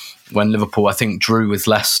mistake when Liverpool, I think, drew with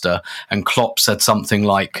Leicester, and Klopp said something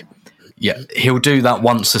like, yeah, he'll do that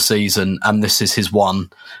once a season and this is his one,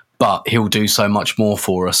 but he'll do so much more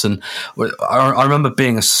for us. And I remember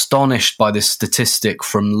being astonished by this statistic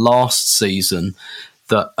from last season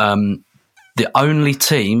that the only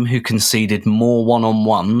team who conceded more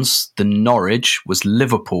one-on-ones than Norwich was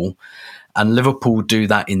Liverpool. And Liverpool do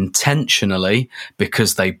that intentionally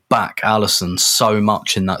because they back Alisson so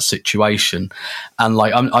much in that situation. And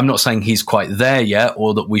I'm not saying he's quite there yet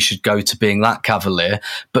or that we should go to being that cavalier,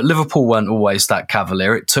 but Liverpool weren't always that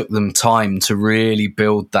cavalier. It took them time to really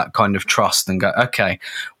build that kind of trust and go, okay,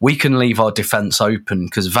 we can leave our defence open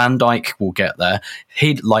because Van Dijk will get there.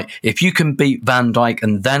 If you can beat Van Dijk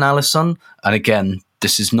and then Alisson, and again,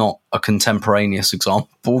 this is not a contemporaneous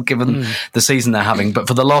example given the season they're having. But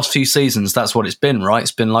for the last few seasons, that's what it's been, right?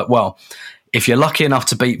 It's been like, well, if you're lucky enough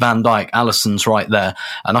to beat Van Dijk, Alisson's right there.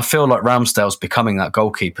 And I feel like Ramsdale's becoming that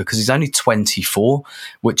goalkeeper because he's only 24,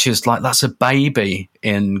 which is like, that's a baby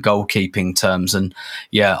in goalkeeping terms. And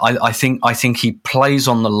yeah, I think he plays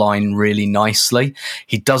on the line really nicely.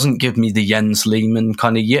 He doesn't give me the Jens Lehmann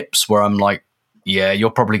kind of yips where I'm like, yeah,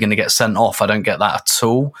 you're probably going to get sent off. I don't get that at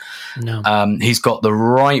all. No. He's got the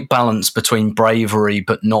right balance between bravery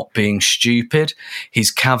but not being stupid.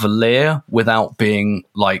 He's cavalier without being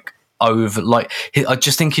like, I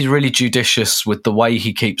just think he's really judicious with the way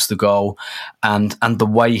he keeps the goal and the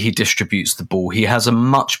way he distributes the ball. He has a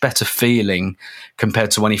much better feeling compared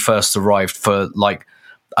to when he first arrived for like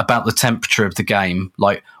about the temperature of the game.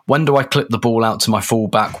 Like, when do I clip the ball out to my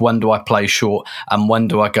fullback? When do I play short? And when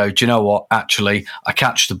do I go, do you know what? Actually, I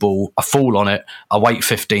catch the ball, I fall on it, I wait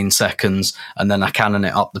 15 seconds, and then I cannon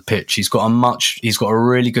it up the pitch. He's got a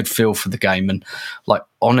really good feel for the game. And like,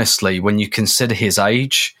 honestly, when you consider his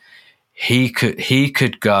age, he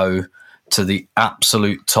could go to the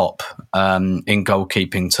absolute top in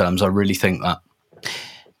goalkeeping terms. I really think that.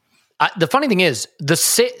 The funny thing is,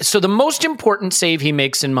 the most important save he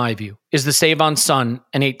makes, in my view, is the save on Son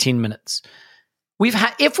in 18 minutes.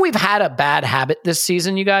 If we've had a bad habit this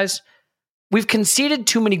season, you guys, we've conceded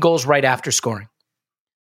too many goals right after scoring,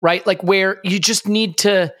 right? Like where you just need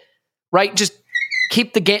to, right, just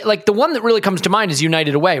keep the game. Like the one that really comes to mind is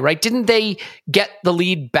United away, right? Didn't they get the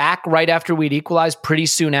lead back right after we'd equalized pretty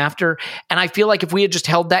soon after? And I feel like if we had just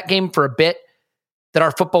held that game for a bit, that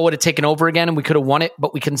our football would have taken over again and we could have won it,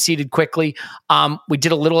 but we conceded quickly. We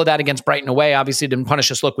did a little of that against Brighton away. Obviously, it didn't punish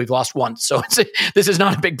us. Look, we've lost once. So this is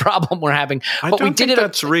not a big problem we're having. But I don't think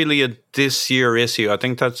that's really a this year issue. I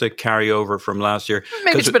think that's a carryover from last year.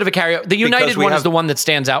 Maybe it's a bit of a carryover. The United one is the one that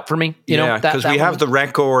stands out for me. Because we have the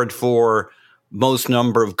record for most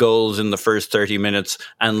number of goals in the first 30 minutes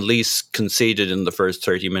and least conceded in the first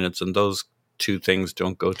 30 minutes. And those two things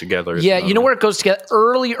don't go together. Yeah, you know where it goes together?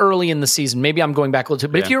 Early in the season. Maybe I'm going back a little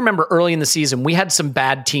bit. But if you remember early in the season, we had some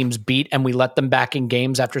bad teams beat and we let them back in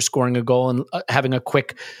games after scoring a goal and having a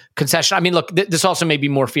quick concession. I mean, look, this also may be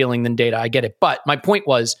more feeling than data. I get it. But my point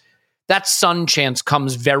was, that Son chance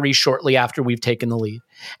comes very shortly after we've taken the lead.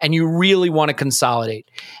 And you really want to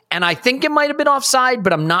consolidate. And I think it might have been offside,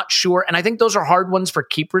 but I'm not sure. And I think those are hard ones for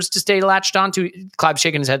keepers to stay latched onto. Clive's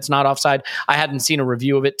shaking his head. It's not offside. I hadn't seen a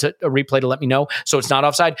review of it, a replay to let me know. So it's not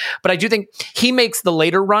offside. But I do think he makes the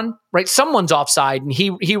later run, right? Someone's offside and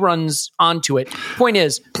he runs onto it. Point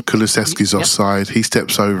is, Kulusevski's offside. He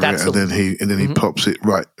steps over it and then he pops it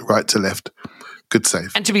right to left. Good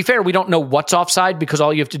save. And to be fair, we don't know what's offside because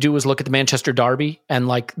all you have to do is look at the Manchester Derby and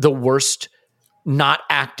like the worst not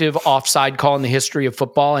active offside call in the history of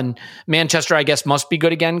football. And Manchester, I guess, must be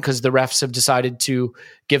good again because the refs have decided to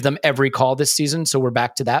give them every call this season. So we're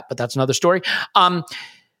back to that, but that's another story.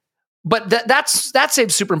 But that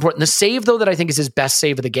save's super important. The save, though, that I think is his best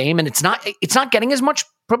save of the game, and it's not getting as much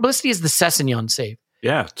publicity as the Sessegnon save.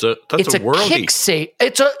 Yeah, that's a worldie kick save.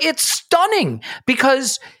 It's stunning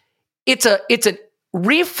because it's a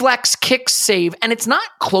reflex kick save and it's not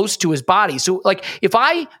close to his body. So like if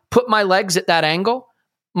I put my legs at that angle,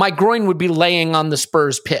 my groin would be laying on the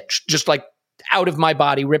Spurs pitch, just like out of my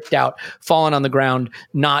body, ripped out, fallen on the ground,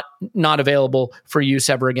 not available for use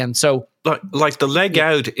ever again. So like the leg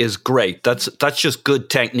out is great. That's just good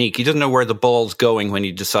technique. He doesn't know where the ball's going when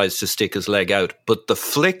he decides to stick his leg out. But the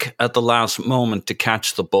flick at the last moment to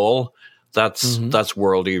catch the ball, that's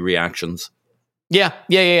worldly reactions. Yeah.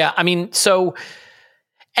 I mean, so,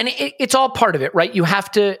 and it's all part of it, right? You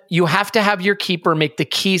have to have your keeper make the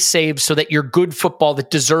key saves so that your good football that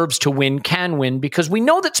deserves to win can win, because we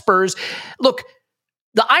know that Spurs, look,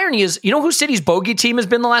 the irony is, you know who City's bogey team has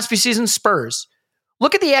been the last few seasons? Spurs.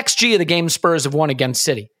 Look at the XG of the game Spurs have won against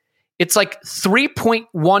City. It's like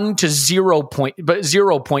 3.1 to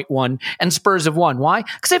 0.1, and Spurs have won. Why?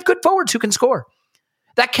 Because they have good forwards who can score.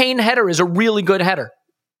 That Kane header is a really good header.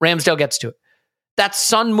 Ramsdale gets to it. That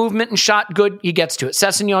Son movement and shot, good. He gets to it.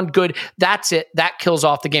 Sessegnon, good. That's it. That kills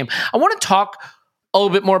off the game. I want to talk a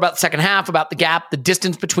little bit more about the second half, about the gap, the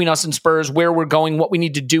distance between us and Spurs, where we're going, what we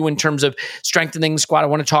need to do in terms of strengthening the squad. I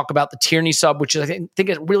want to talk about the Tierney sub, which is, I think,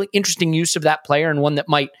 a really interesting use of that player and one that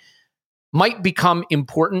might become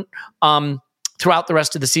important throughout the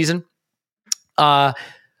rest of the season.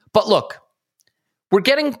 But look, we're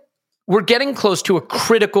getting close to a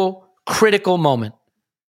critical moment.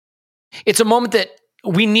 It's a moment that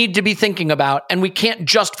we need to be thinking about, and we can't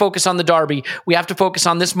just focus on the derby. We have to focus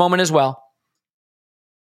on this moment as well.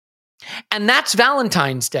 And that's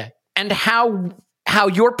Valentine's Day and how how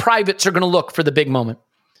your privates are going to look for the big moment.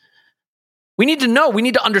 We need to know. We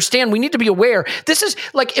need to understand. We need to be aware. This is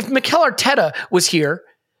like if Mikel Arteta was here,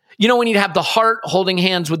 when you'd have the heart holding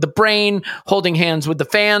hands with the brain, holding hands with the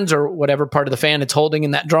fans or whatever part of the fan it's holding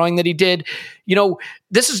in that drawing that he did. You got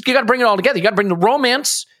to bring it all together. You got to bring the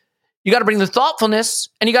romance, you got to bring the thoughtfulness,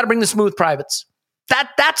 and you got to bring the smooth privates.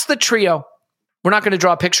 That's the trio. We're not going to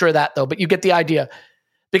draw a picture of that though, but you get the idea.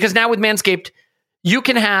 Because now with Manscaped, you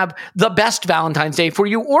can have the best Valentine's Day for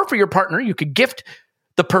you or for your partner. You could gift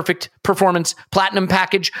the perfect performance platinum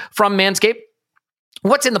package from Manscaped.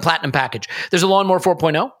 What's in the platinum package? There's a Lawnmower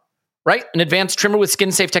 4.0, right? An advanced trimmer with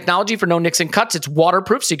skin-safe technology for no nicks and cuts. It's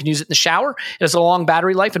waterproof, so you can use it in the shower. It has a long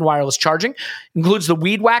battery life and wireless charging. It includes the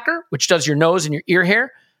Weed Whacker, which does your nose and your ear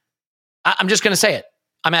hair. I'm just going to say it.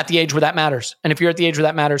 I'm at the age where that matters. And if you're at the age where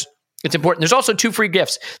that matters, it's important. There's also 2 free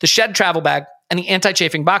gifts, the Shed travel bag and the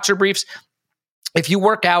anti-chafing boxer briefs. If you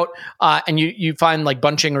work out and you find like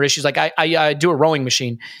bunching or issues, like I do a rowing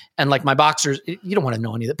machine and like my boxers, you don't want to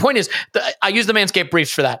know any of that. Point is, I use the Manscaped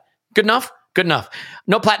briefs for that. Good enough? Good enough.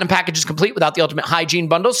 No platinum package is complete without the ultimate hygiene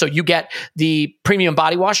bundle. So you get the premium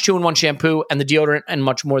body wash, 2-in-1 shampoo, and the deodorant and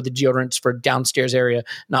much more. The deodorant's for downstairs area,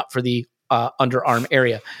 not for the underarm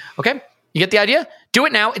area. Okay? You get the idea? Do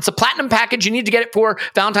it now. It's a platinum package. You need to get it for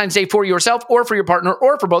Valentine's Day for yourself or for your partner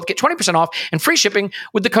or for both. Get 20% off and free shipping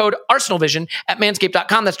with the code ArsenalVision at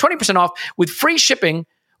manscaped.com. That's 20% off with free shipping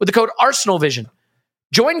with the code ArsenalVision.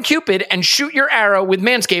 Join Cupid and shoot your arrow with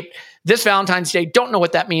Manscaped this Valentine's Day. Don't know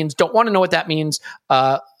what that means. Don't want to know what that means.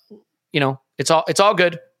 It's all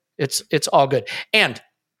good. It's all good. And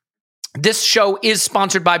this show is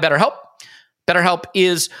sponsored by BetterHelp. BetterHelp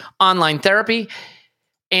is online therapy.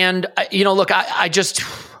 And, look, I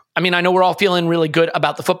know we're all feeling really good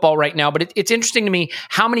about the football right now, but it's interesting to me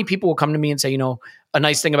how many people will come to me and say, a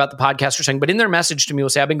nice thing about the podcast or something, but in their message to me will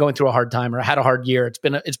say, I've been going through a hard time or I had a hard year. It's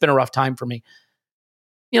been a rough time for me.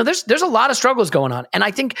 There's a lot of struggles going on. And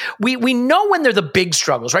I think we know when they're the big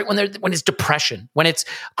struggles, right? When it's depression, when it's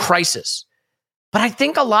crisis. But I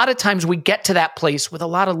think a lot of times we get to that place with a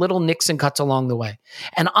lot of little nicks and cuts along the way.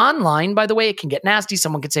 And online, by the way, it can get nasty.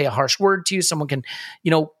 Someone can say a harsh word to you. Someone can,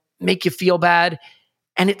 make you feel bad.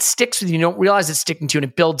 And it sticks with you. You don't realize it's sticking to you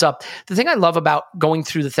and it builds up. The thing I love about going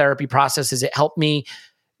through the therapy process is it helped me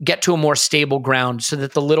get to a more stable ground so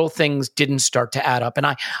that the little things didn't start to add up. And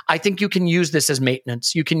I think you can use this as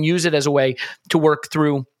maintenance. You can use it as a way to work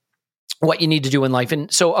through what you need to do in life.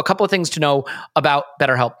 And so a couple of things to know about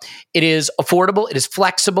BetterHelp. It is affordable. It is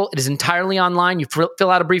flexible. It is entirely online. You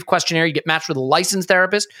fill out a brief questionnaire. You get matched with a licensed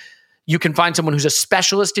therapist. You can find someone who's a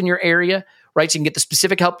specialist in your area, right? So you can get the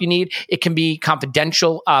specific help you need. It can be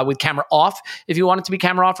confidential with camera off if you want it to be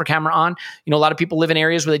camera off or camera on. A lot of people live in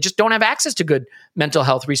areas where they just don't have access to good mental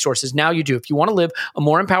health resources. Now you do. If you want to live a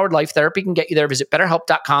more empowered life, therapy can get you there. Visit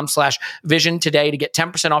BetterHelp.com/vision today to get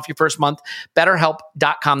 10% off your first month.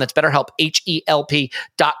 BetterHelp.com. That's BetterHelp,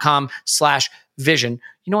 HELP.com/vision.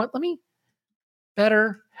 You know what?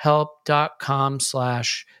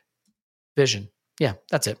 BetterHelp.com/vision. Yeah,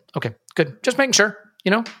 that's it. Okay, good. Just making sure.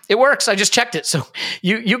 It works. I just checked it. So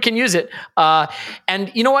you can use it.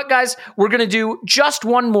 And you know what, guys? We're going to do just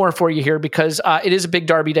one more for you here because it is a big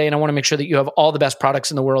Derby day and I want to make sure that you have all the best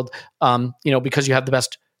products in the world, because you have the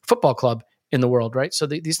best football club in the world, right? So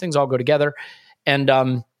these things all go together. And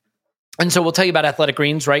so we'll tell you about Athletic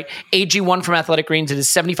Greens, right? AG1 from Athletic Greens. It is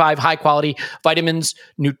 75 high-quality vitamins,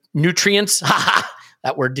 nutrients.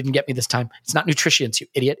 That word didn't get me this time. It's not nutrients, you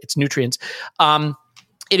idiot. It's nutrients.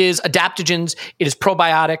 It is adaptogens. It is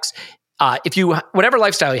probiotics. Whatever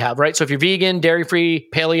lifestyle you have, right? So if you're vegan, dairy-free,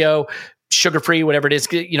 paleo, sugar-free, whatever it is,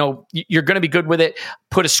 you're going to be good with it.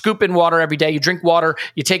 Put a scoop in water every day. You drink water,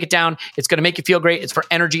 you take it down. It's going to make you feel great. It's for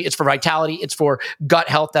energy. It's for vitality. It's for gut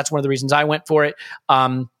health. That's one of the reasons I went for it.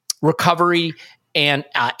 Recovery and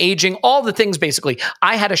aging, all the things basically.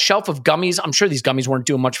 I had a shelf of gummies. I'm sure these gummies weren't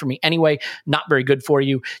doing much for me anyway. Not very good for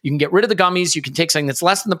you. You can get rid of the gummies. You can take something that's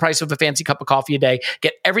less than the price of a fancy cup of coffee a day.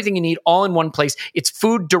 Get everything you need all in one place. It's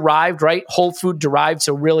food derived, right? Whole food derived.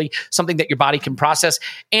 So really something that your body can process.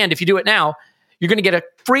 And if you do it now, you're going to get a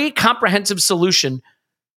free comprehensive solution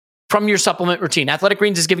from your supplement routine. Athletic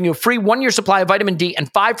Greens is giving you a free 1-year supply of vitamin D and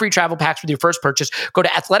 5 free travel packs with your first purchase. Go to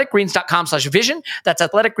athleticgreens.com/vision. That's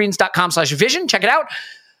athleticgreens.com/vision. Check it out.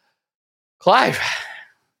 Clive,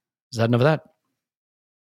 is that enough of that?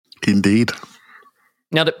 Indeed.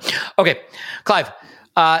 Nailed it. Okay, Clive,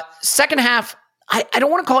 second half, I don't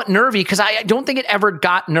want to call it nervy because I don't think it ever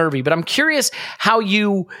got nervy, but I'm curious how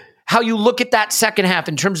you look at that second half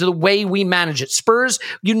in terms of the way we manage it. Spurs,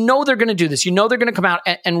 they're going to do this. They're going to come out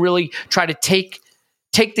and really try to take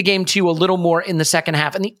take the game to you a little more in the second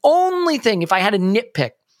half. And the only thing, if I had a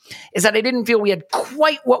nitpick, is that I didn't feel we had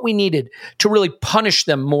quite what we needed to really punish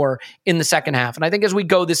them more in the second half. And I think as we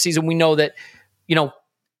go this season, we know that,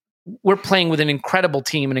 we're playing with an incredible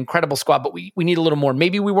team, an incredible squad, but we need a little more.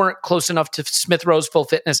 Maybe we weren't close enough to Smith Rowe's full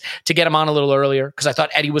fitness to get him on a little earlier, because I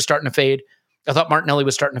thought Eddie was starting to fade. I thought Martinelli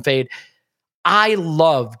was starting to fade. I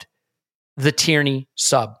loved the Tierney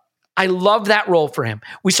sub. I love that role for him.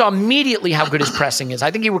 We saw immediately how good his pressing is.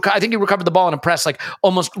 I think he recovered the ball in a press like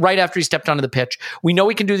almost right after he stepped onto the pitch. We know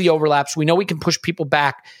he can do the overlaps. We know he can push people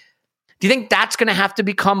back. Do you think that's going to have to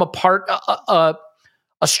become a part, a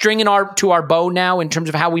string to our bow now in terms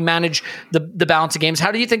of how we manage the balance of games?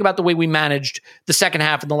 How do you think about the way we managed the second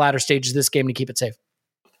half and the latter stages of this game to keep it safe?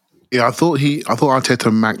 Yeah, I thought Arteta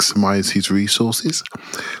maximised his resources.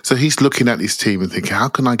 So he's looking at his team and thinking, how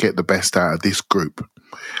can I get the best out of this group?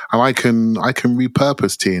 And I can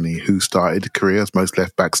repurpose Tierney, who started a career, as most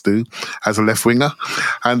left backs do, as a left winger.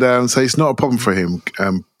 And so it's not a problem for him.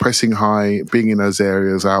 Pressing high, being in those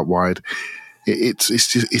areas out wide, it's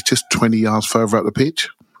just 20 yards further up the pitch.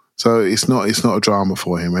 So it's not a drama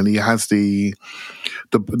for him. And he has the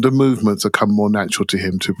movements that come more natural to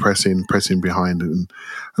him to pressing behind.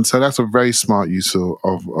 And so that's a very smart use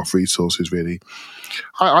of resources, really.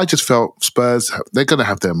 I just felt Spurs, they're going to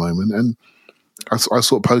have their moment. And I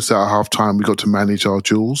sort of posted at half time, we got to manage our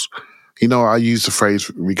duels. I use the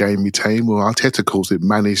phrase regain, retain. Well, Arteta calls it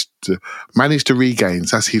manage the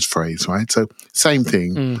regains. That's his phrase, right? So same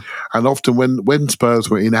thing. And often when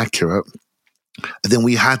Spurs were inaccurate, and then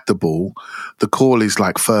we had the ball, the call is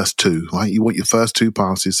like first two, right? You want your first two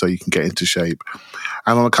passes so you can get into shape.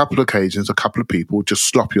 And on a couple of occasions, a couple of people just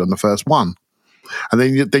slop you on the first one. And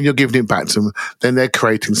then you're giving it back to them. Then they're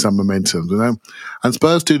creating some momentum, And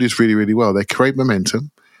Spurs do this really, really well. They create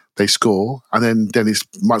momentum, they score, and then it's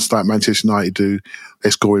much like Manchester United do. They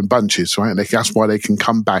score in bunches, right? And that's why they can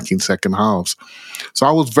come back in second halves. So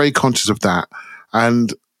I was very conscious of that,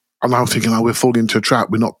 and I was thinking, we're falling into a trap.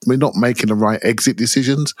 We're not making the right exit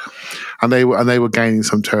decisions, and they were gaining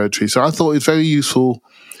some territory. So I thought it was very useful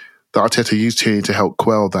that Arteta used Tierney to help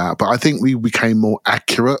quell that. But I think we became more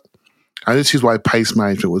accurate. And this is why pace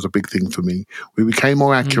management was a big thing for me. We became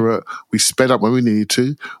more accurate. We sped up when we needed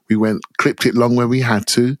to. We clipped it long when we had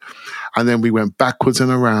to. And then we went backwards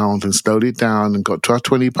and around and slowed it down and got to our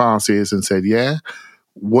 20 passes and said,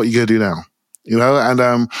 what are you going to do now?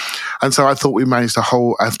 And so I thought we managed the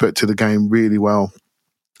whole aspect to the game really well.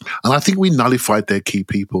 And I think we nullified their key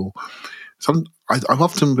people. I've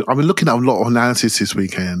been looking at a lot of analysis this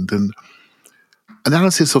weekend, and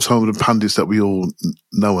analysis of some of the pundits that we all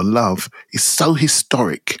know and love is so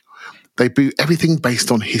historic. They do everything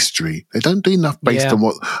based on history. They don't do enough based on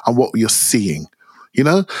what you're seeing.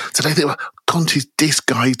 So they think, Conte's this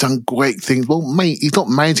guy, he's done great things. Well, mate, he's not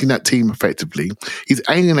managing that team effectively. He's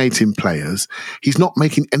alienating players. He's not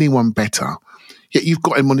making anyone better. Yet you've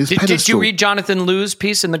got him on his pedestal. Did you read Jonathan Liu's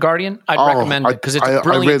piece in The Guardian? I'd recommend it because it's a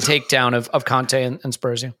brilliant takedown of Conte and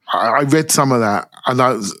Spurs. Yeah. I read some of that, and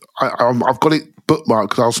I've got it bookmarked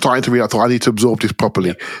because I was starting to read. I thought I need to absorb this properly.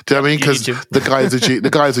 Yep. Do you know what I mean? Because the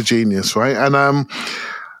guy's a genius, right? And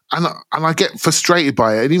I get frustrated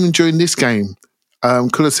by it. And even during this game,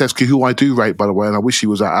 Kulusevski, who I do rate, by the way, and I wish he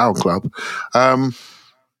was at our club,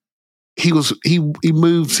 he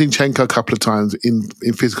moved Zinchenko a couple of times in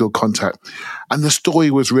physical contact, and the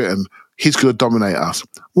story was written, he's going to dominate us.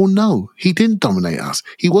 Well, no, he didn't dominate us.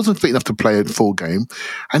 He wasn't fit enough to play a full game,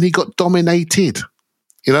 and he got dominated.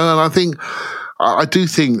 And I do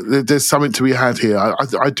think that there's something to be had here.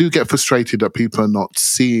 I do get frustrated that people are not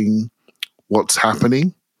seeing what's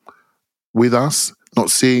happening with us, not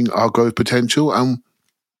seeing our growth potential. And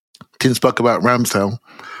Tim spoke about Ramsdale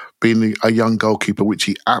being a young goalkeeper, which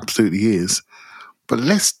he absolutely is. But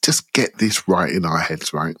let's just get this right in our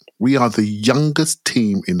heads, right? We are the youngest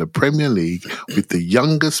team in the Premier League with the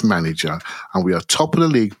youngest manager, and we are top of the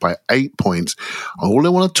league by 8 points. And all I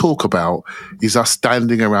want to talk about is us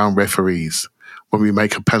standing around referees when we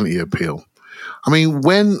make a penalty appeal. I mean,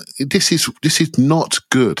 this is not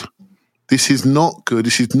good. This is not good.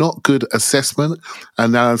 This is not good assessment,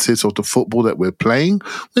 analysis of the football that we're playing.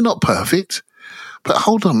 We're not perfect. But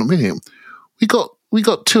hold on a minute. We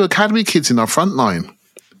got two academy kids in our front line.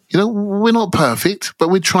 We're not perfect, but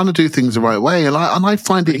we're trying to do things the right way. And I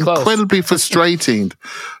find it incredibly frustrating,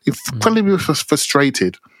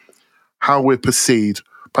 frustrated how we're perceived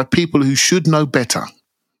by people who should know better.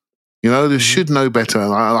 They should know better.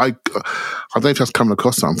 And I don't know if that's coming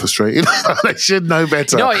across that I'm frustrated. They should know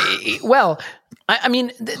better. No, well, I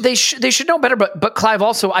mean, they should know better. But Clive,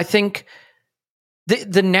 also, I think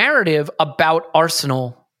the narrative about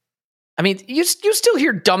Arsenal, I mean, you still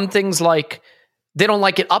hear dumb things like they don't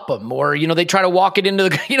like it up them, or, they try to walk it into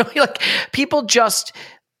the, like people just,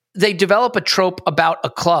 they develop a trope about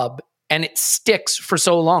a club and it sticks for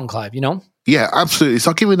so long, Clive, Yeah, absolutely.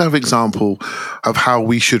 So I'll give you another example of how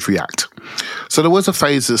we should react. So there was a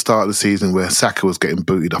phase at the start of the season where Saka was getting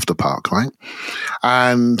booted off the park, right?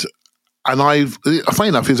 And funny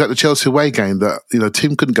enough, it was at the Chelsea away game that,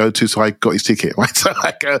 Tim couldn't go to, so I got his ticket, right?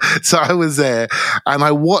 So I was there and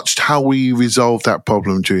I watched how we resolved that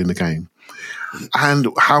problem during the game and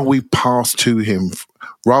how we passed to him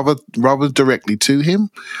rather directly to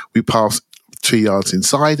him. We passed 2 yards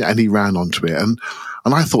inside and he ran onto it. And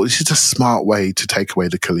I thought this is a smart way to take away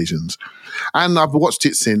the collisions. And I've watched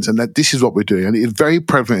it since, and that this is what we're doing. And it's very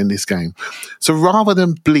prevalent in this game. So rather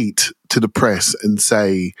than bleat to the press and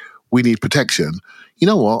say, we need protection, you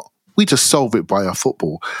know what? We just solve it by our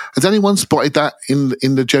football. Has anyone spotted that in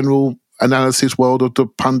the general analysis world of the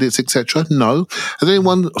pundits, etc.? No. Has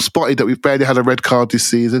anyone spotted that we've barely had a red card this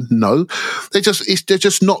season? No. They're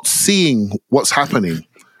just not seeing what's happening.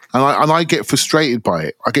 And I get frustrated by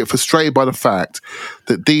it. I get frustrated by the fact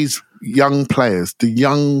that these young players, the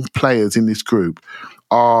young players in this group,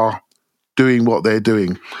 are doing what they're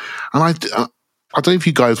doing. And I don't know if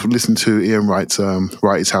you guys would listen to Ian Wright's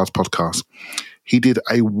Wright His House podcast. He did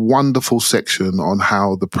a wonderful section on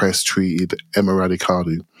how the press treated Emma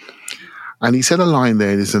Raducanu. And he said a line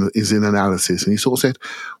there is in analysis. And he sort of said,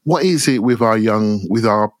 what is it with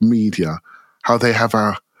our media, how they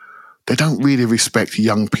don't really respect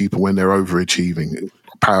young people when they're overachieving,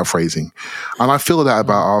 paraphrasing. And I feel that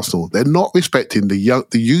about Arsenal. They're not respecting the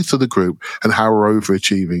youth of the group and how we're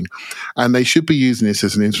overachieving. And they should be using this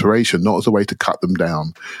as an inspiration, not as a way to cut them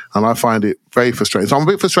down. And I find it very frustrating. So I'm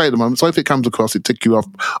a bit frustrated at the moment. So if it comes across, it took you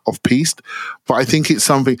off piste. But I think it's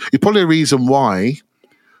probably a reason why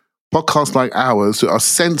podcasts like ours are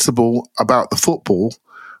sensible about the football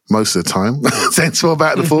most of the time, sensible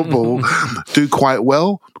about the football, do quite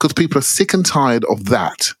well, because people are sick and tired of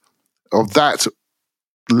that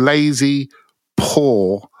lazy,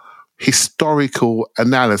 poor, historical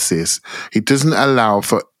analysis. It doesn't allow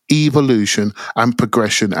for evolution and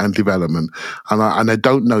progression and development. And I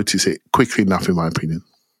don't notice it quickly enough, in my opinion.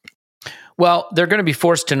 Well, they're going to be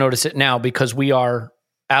forced to notice it now because we are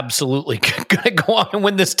absolutely going to go on and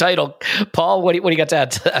win this title. Paul, what do you got to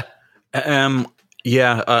add to that?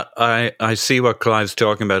 Yeah, I see what Clive's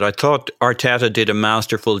talking about. I thought Arteta did a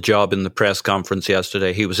masterful job in the press conference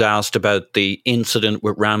yesterday. He was asked about the incident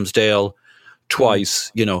with Ramsdale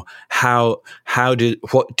twice.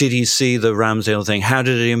 What did he see the Ramsdale thing? How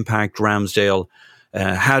did it impact Ramsdale?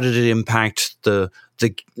 How did it impact the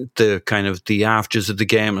kind of the afters of the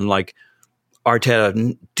game? And like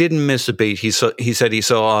Arteta didn't miss a beat. He said he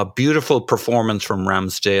saw a beautiful performance from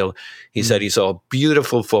Ramsdale. He said he saw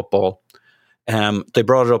beautiful football. They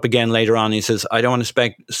brought it up again later on. He says, I don't want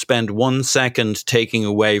to spend 1 second taking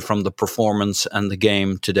away from the performance and the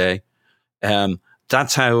game today.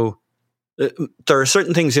 That's how there are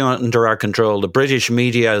certain things under our control. The British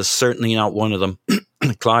media is certainly not one of them.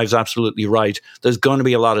 Clive's absolutely right. There's going to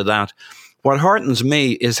be a lot of that. What heartens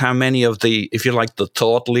me is how many of the, if you like, the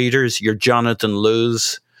thought leaders, your Jonathan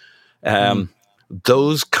Lewis,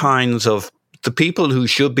 those kinds of the people who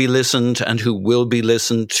should be listened and who will be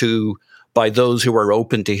listened to by those who are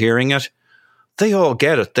open to hearing it, they all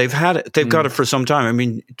get it. They've had it. They've got it for some time. I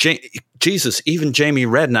mean, Jesus, even Jamie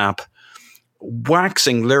Redknapp,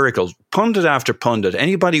 waxing lyrical, pundit after pundit.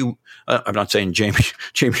 Anybody, I'm not saying Jamie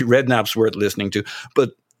Redknapp's worth listening to,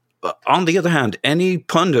 but on the other hand, any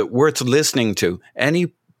pundit worth listening to,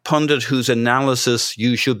 any pundit whose analysis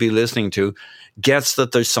you should be listening to, gets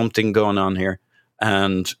that there's something going on here.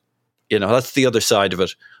 And, that's the other side of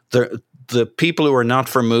it. The people who are not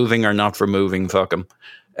for moving are not for moving. Fuck them.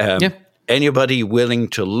 Anybody willing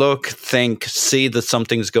to look, think, see that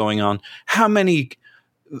something's going on. How many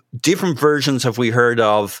different versions have we heard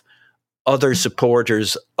of other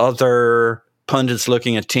supporters, other pundits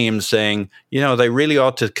looking at teams saying, they really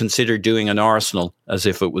ought to consider doing an Arsenal, as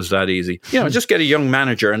if it was that easy. Just get a young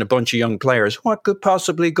manager and a bunch of young players. What could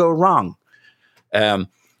possibly go wrong?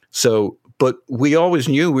 But we always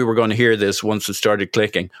knew we were going to hear this once it started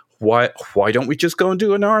clicking. Why don't we just go and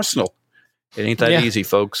do an Arsenal? It ain't that easy,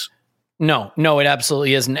 folks. No, it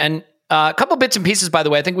absolutely isn't. And a couple bits and pieces, by the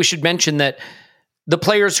way. I think we should mention that the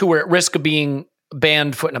players who were at risk of being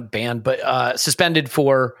suspended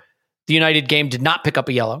for the United game did not pick up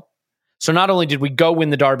a yellow. So not only did we go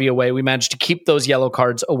win the derby away, we managed to keep those yellow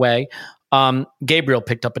cards away. Gabriel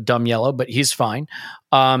picked up a dumb yellow, but he's fine.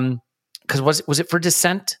 Because was it for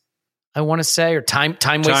dissent? I want to say, or time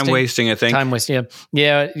wasting. Time wasting, I think. Time wasting.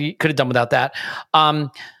 Yeah, you could have done without that.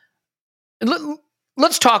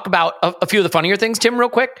 let's talk about a few of the funnier things, Tim, real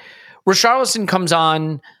quick. Richarlison comes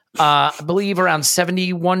on, I believe, around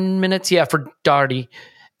 71 minutes, for Doherty.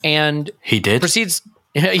 And he did. Proceeds,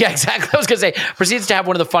 yeah, exactly. I was going to say, proceeds to have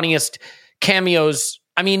one of the funniest cameos.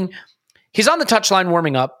 I mean, he's on the touchline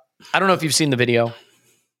warming up. I don't know if you've seen the video.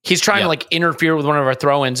 He's trying to interfere with one of our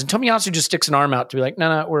throw-ins, and Tomiyasu just sticks an arm out to be like,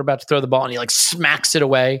 no, we're about to throw the ball, and he smacks it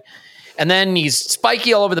away. And then he's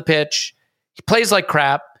spiky all over the pitch. He plays like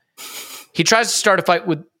crap. He tries to start a fight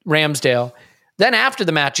with Ramsdale. Then after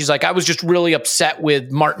the match, he's like, I was just really upset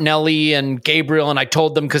with Martinelli and Gabriel, and I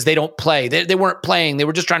told them because they don't play. They weren't playing. They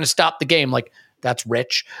were just trying to stop the game. Like, that's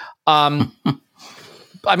rich. I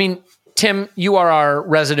mean, Tim, you are our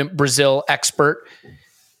resident Brazil expert.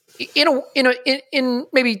 In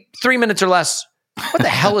maybe 3 minutes or less, what the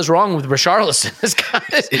hell is wrong with Richarlison? This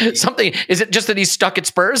guy something. Is it just that he's stuck at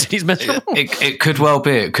Spurs and he's miserable? It could well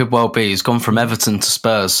be. It could well be. He's gone from Everton to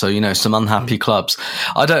Spurs, so some unhappy clubs.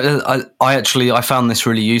 I found this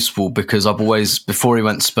really useful because I've always, before he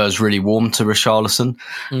went to Spurs, really warmed to Richarlison.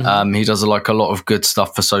 Mm-hmm. He does a lot of good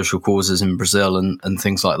stuff for social causes in Brazil and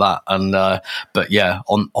things like that. And but yeah,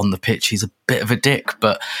 on the pitch, he's a bit of a dick,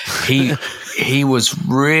 but he was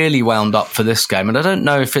really wound up for this game. And I don't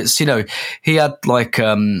know if it's, he had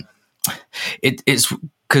it's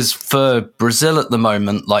because for Brazil at the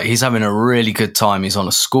moment, he's having a really good time. He's on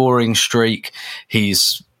a scoring streak.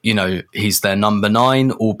 He's their number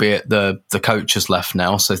 9, albeit the coach has left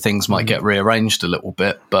now, so things might get rearranged a little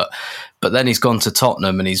bit. But then he's gone to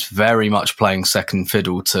Tottenham and he's very much playing second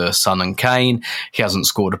fiddle to Son and Kane. He hasn't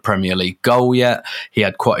scored a Premier League goal yet. He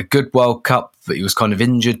had quite a good World Cup, but he was kind of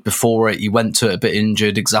injured before it. He went to it a bit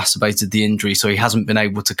injured, exacerbated the injury, so he hasn't been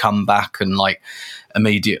able to come back and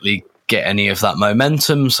immediately get any of that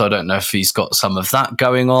momentum. So I don't know if he's got some of that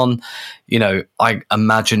going on. I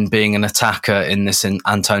imagine being an attacker in this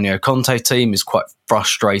Antonio Conte team is quite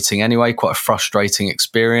frustrating anyway, quite a frustrating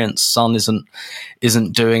experience. Son isn't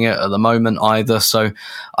doing it at the moment either. So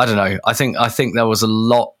I don't know. I think there was a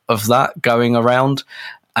lot of that going around,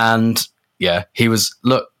 and yeah, he was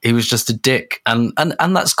just a dick. And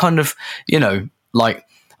that's kind of,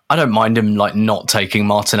 I don't mind him not taking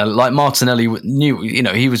Martinelli. Martinelli knew,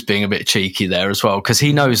 he was being a bit cheeky there as well, because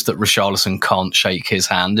he knows that Richarlison can't shake his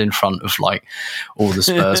hand in front of all the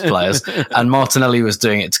Spurs players. And Martinelli was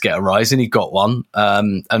doing it to get a rise, and he got one,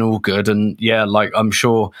 and all good. And yeah, I'm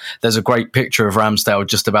sure there's a great picture of Ramsdale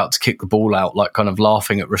just about to kick the ball out, kind of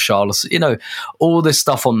laughing at Richarlison. All this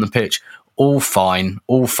stuff on the pitch, all fine.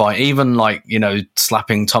 Even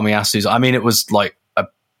slapping Tomiyasu's. I mean, it was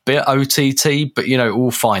bit OTT, but all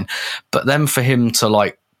fine. But then for him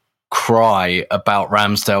to cry about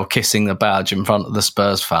Ramsdale kissing the badge in front of the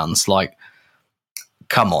Spurs fans,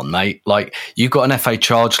 come on, mate. You got an FA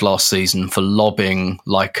charge last season for lobbing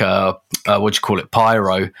pyro.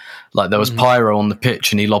 There was pyro on the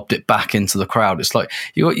pitch and he lobbed it back into the crowd. It's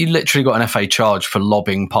you literally got an FA charge for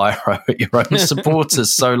lobbing pyro at your own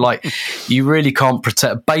supporters. So you really can't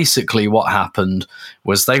protect. Basically what happened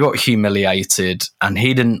was they got humiliated and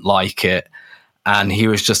he didn't like it, and he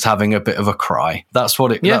was just having a bit of a cry. That's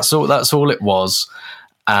what it. Yeah. That's all it was.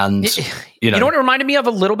 And you know what it reminded me of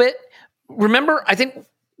a little bit. Remember, I think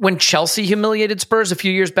when Chelsea humiliated Spurs a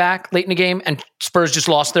few years back, late in the game, and Spurs just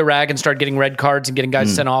lost their rag and started getting red cards and getting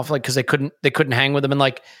guys sent off, because they couldn't hang with them. And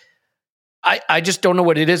I just don't know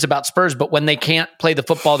what it is about Spurs, but when they can't play the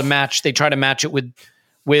football to match, they try to match it with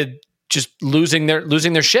just losing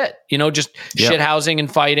their shit. Just shit housing and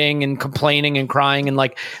fighting and complaining and crying, and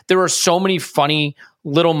there are so many funny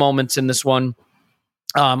little moments in this one.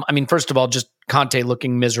 I mean, first of all, just Conte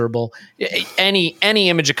looking miserable. Any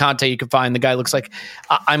image of Conte you can find, the guy looks like,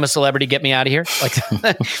 I'm a celebrity, get me out of here.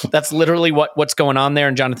 That's literally what's going on there.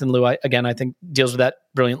 And Jonathan Liu, I think, deals with that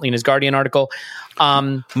brilliantly in his Guardian article.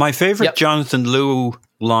 My favorite Jonathan Liu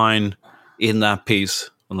line in that piece,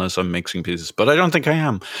 unless I'm mixing pieces, but I don't think I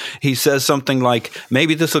am. He says something like,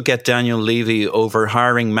 maybe this will get Daniel Levy over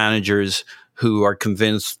hiring managers who are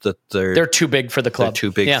convinced that they're too big for the club. They're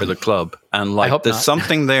too big for the club. And there's not.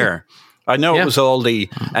 Something there. I know it was all the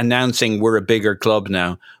announcing we're a bigger club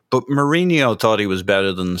now, but Mourinho thought he was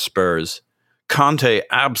better than Spurs. Conte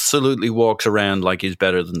absolutely walks around like he's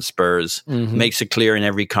better than Spurs, makes it clear in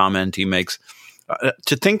every comment he makes.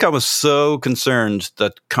 To think I was so concerned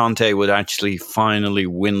that Conte would actually finally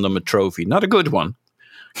win them a trophy, not a good one,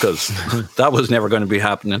 because that was never going to be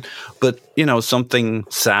happening. But, something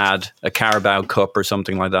sad, a Carabao Cup or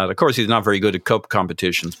something like that. Of course, he's not very good at cup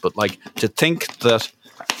competitions, but to think that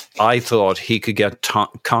I thought he could get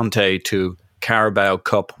Conte to Carabao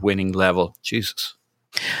Cup winning level. Jesus.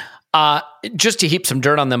 Just to heap some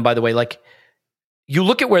dirt on them, by the way, you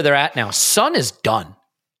look at where they're at now. Son is done.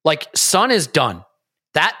 Like, Son is done.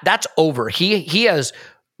 That's over. He has,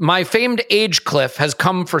 my famed age cliff has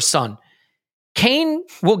come for Son. Kane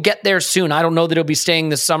will get there soon. I don't know that he'll be staying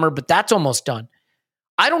this summer, but that's almost done.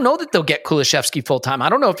 I don't know that they'll get Kulusevski full-time. I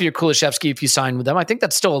don't know if you're Kulusevski if you sign with them. I think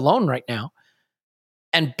that's still a loan right now.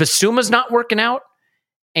 And Basuma's not working out.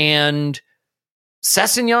 And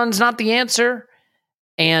Sessegnon's not the answer.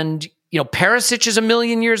 And, Perisic is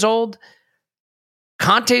 1,000,000 years old.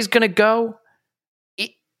 Conte's going to go.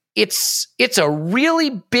 It's a really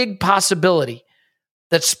big possibility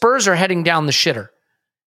that Spurs are heading down the shitter.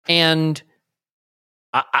 And,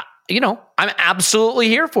 I'm absolutely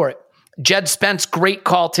here for it. Jed Spence, great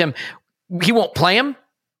call, Tim. He won't play him.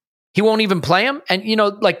 He won't even play him. And,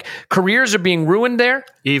 careers are being ruined there.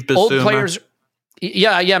 Yves Bissouma. Old players.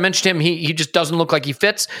 Yeah, I mentioned him. He just doesn't look like he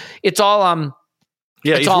fits. It's all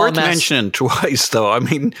he's worth mentioning twice, though. I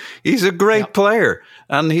mean, he's a great player,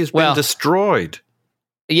 and he's been destroyed.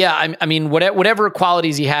 Yeah, I mean, whatever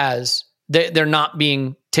qualities he has, they're not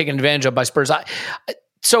being taken advantage of by Spurs.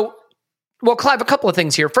 Clive, a couple of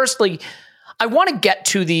things here. Firstly, I want to get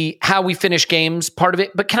to the how we finish games part of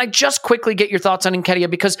it, but can I just quickly get your thoughts on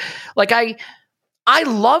Nketiah? Because, I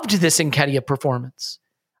loved this Nketiah performance.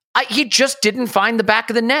 He just didn't find the back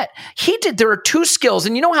of the net. He did. There are two skills.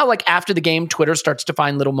 And you know how after the game, Twitter starts to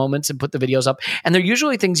find little moments and put the videos up. And they're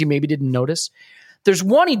usually things you maybe didn't notice. There's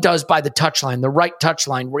one he does by the touchline, the right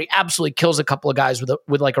touchline, where he absolutely kills a couple of guys with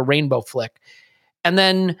a rainbow flick. And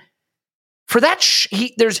then for that,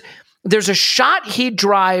 there's a shot he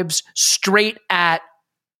drives straight at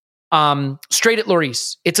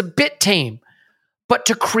Lloris. It's a bit tame. But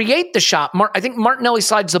to create the shot, I think Martinelli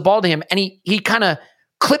slides the ball to him and he kind of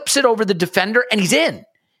clips it over the defender, and he's in.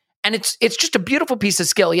 And it's just a beautiful piece of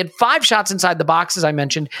skill. He had 5 shots inside the box, as I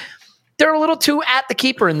mentioned. They're a little too at the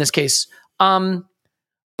keeper in this case.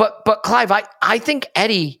 But Clive, I think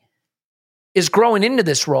Eddie is growing into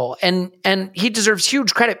this role, and he deserves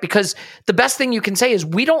huge credit, because the best thing you can say is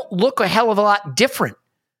we don't look a hell of a lot different.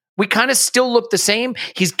 We kind of still look the same.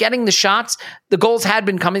 He's getting the shots. The goals had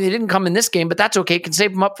been coming. They didn't come in this game, but that's okay. Can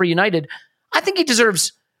save him up for United. I think he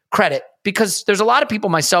deserves credit, because there's a lot of people,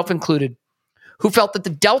 myself included, who felt that the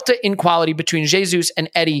delta in quality between Jesus and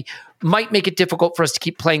Eddie might make it difficult for us to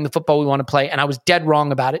keep playing the football we want to play. And I was dead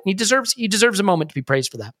wrong about it. And he deserves a moment to be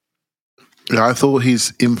praised for that. Yeah, I thought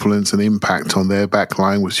his influence and impact on their back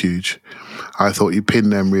line was huge. I thought he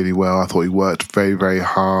pinned them really well. I thought he worked very, very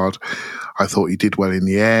hard. I thought he did well in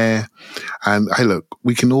the air. And hey, look,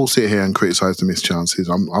 we can all sit here and criticize the missed chances.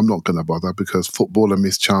 I'm not going to bother, because football and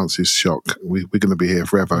missed chances shock. We're going to be here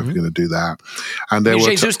forever if we're going to do that. And there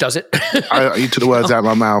Jesus does it. You took the words out of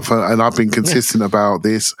my mouth, and I've been consistent about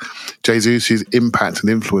this. Jesus' impact and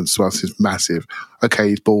influence to us is massive. Okay,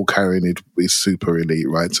 his ball carrying is super elite,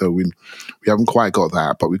 right? So we haven't quite got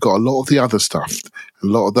that, but we've got a lot of the other stuff, a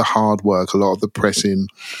lot of the hard work, a lot of the pressing,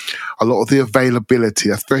 a lot of the availability.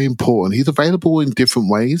 That's very important. He's available in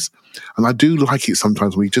different ways, and I do like it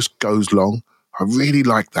sometimes when he just goes long. I really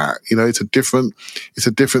like that. It's a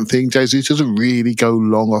different thing. Jesus doesn't really go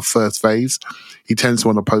long off first phase. He tends to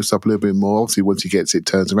want to post up a little bit more. Obviously, once he gets it,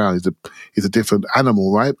 turns around. He's a different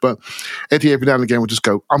animal, right? But Eddie, every now and again, will just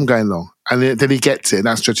go, I'm going long. And then he gets it, and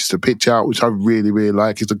that stretches the pitch out, which I really, really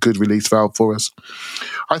like. It's a good release valve for us.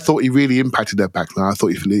 I thought he really impacted their backline. I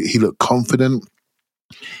thought he looked confident.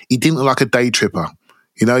 He didn't look like a day tripper.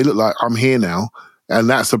 He looked like, I'm here now. And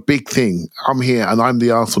that's a big thing. I'm here, and I'm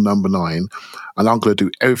the Arsenal number 9, and I'm going to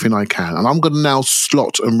do everything I can. And I'm going to now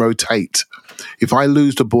slot and rotate. If I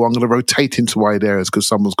lose the ball, I'm going to rotate into wide areas because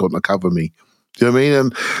someone's got to cover me. Do you know what I mean?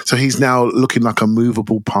 And so he's now looking like a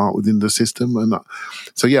movable part within the system. And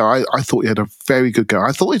so, yeah, I thought he had a very good game.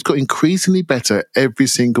 I thought he's got increasingly better every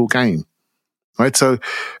single game. Right, so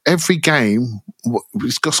every game,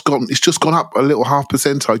 it's just gone up a little half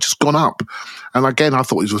percentile. It's just gone up, and again, I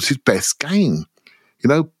thought it was his best game.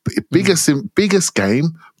 Biggest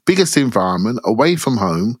game, biggest environment, away from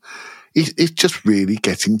home. It's just really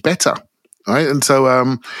getting better, right? And so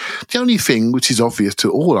the only thing which is obvious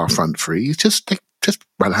to all our front three is just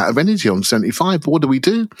run out of energy on 75. But what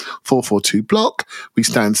do? 4-4-2 block. We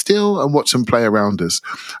stand still and watch them play around us.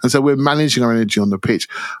 And so we're managing our energy on the pitch.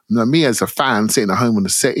 Now, me as a fan sitting at home on the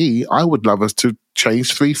settee, I would love us to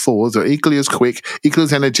change 3-4s that are equally as quick, equally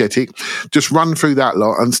as energetic, just run through that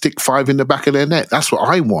lot and stick 5 in the back of their net. That's what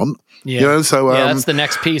I want. Yeah. So that's the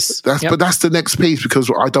next piece. But that's the next piece,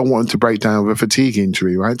 because I don't want him to break down with a fatigue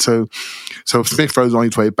injury, right? So Smith Rowe's on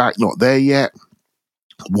his way back, not there yet.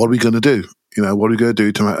 What are we going to do? What are we going to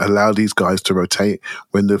do to allow these guys to rotate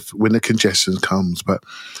when the congestion comes? But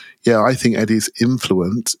yeah, I think Eddie's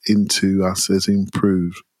influence into us has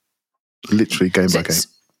improved literally game by game.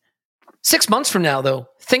 6 months from now, though,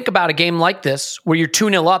 think about a game like this where you're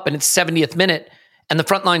 2-0 up and it's 70th minute and the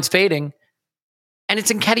front line's fading and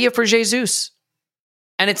it's Nketiah for Jesus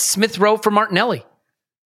and it's Smith Rowe for Martinelli.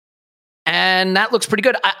 And that looks pretty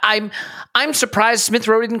good. I'm surprised Smith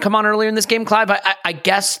Rowe didn't come on earlier in this game, Clive. I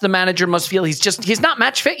guess the manager must feel he's not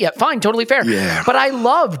match fit yet. Fine, totally fair. Yeah. But I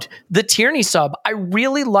loved the Tierney sub. I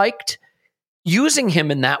really liked using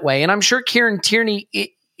him in that way. And I'm sure Kieran Tierney,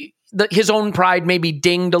 his own pride maybe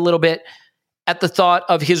dinged a little bit at the thought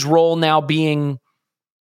of his role now being,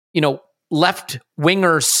 left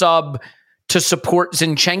winger sub to support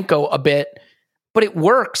Zinchenko a bit. But it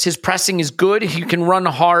works. His pressing is good. He can run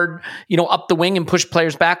hard, up the wing and push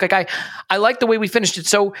players back. Like I like the way we finished it.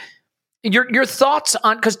 So your thoughts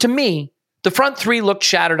on, because to me, the front three looked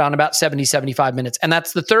shattered on about 70, 75 minutes. And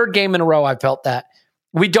that's the third game in a row I felt that.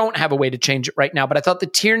 We don't have a way to change it right now. But I thought the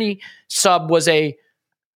Tierney sub was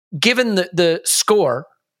given the score,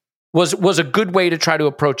 was a good way to try to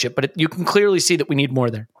approach it. But you can clearly see that we need more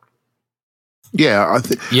there. Yeah, I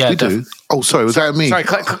think we do. Oh, sorry, was that me? Sorry,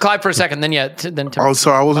 Clive for a second. Then Tim. Oh,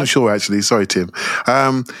 sorry, I wasn't sure actually. Sorry, Tim.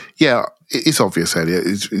 Yeah, it's obvious, Elliot.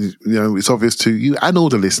 It's obvious to you and all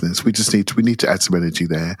the listeners. We need to add some energy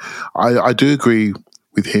there. I do agree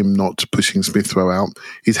with him not pushing Smith Rowe out.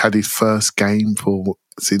 He's had his first game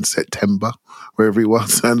since September, wherever it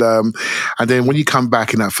was, and then when you come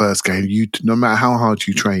back in that first game, no matter how hard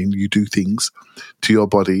you train, you do things to your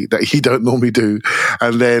body that you don't normally do,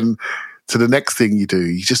 and then. So the next thing you do,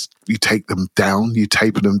 you take them down, you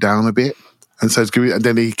taper them down a bit. And so and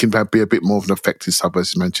then he can be a bit more of an effective sub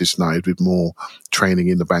versus Manchester United with more training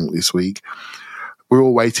in the bank this week. We're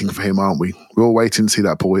all waiting for him, aren't we? We're all waiting to see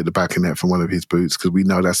that ball hit the back of net from one of his boots because we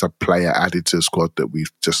know that's a player added to the squad that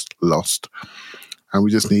we've just lost. And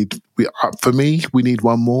we just need, for me, we need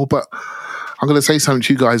one more. But I'm going to say something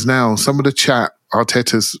to you guys now. Some of the chat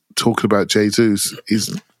Arteta's talking about Jesus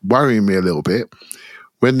is worrying me a little bit.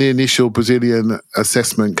 When the initial Brazilian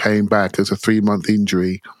assessment came back as a 3-month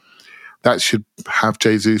injury, that should have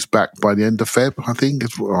Jesus back by the end of Feb, I think,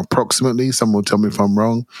 approximately. Someone will tell me if I'm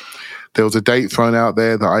wrong. There was a date thrown out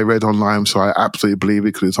there that I read online, so I absolutely believe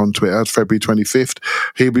it because it's on Twitter. It's February 25th.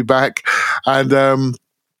 He'll be back. And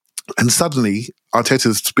suddenly,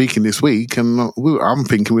 Arteta's speaking this week, and I'm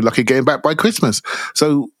thinking we're lucky getting back by Christmas.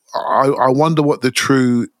 So I wonder what the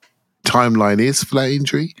true timeline is for that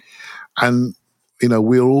injury. And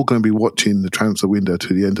we're all going to be watching the transfer window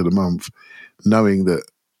to the end of the month, knowing that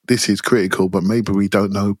this is critical, but maybe we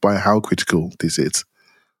don't know by how critical this is.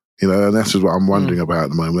 And that's just what I'm wondering about at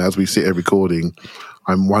the moment. As we sit here recording,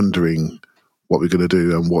 I'm wondering what we're going to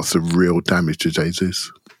do and what's the real damage to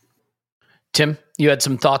Jesus. Tim, you had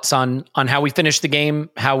some thoughts on how we finished the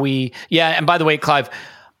game, and by the way, Clive,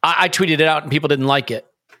 I tweeted it out and people didn't like it.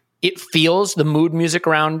 It feels, the mood music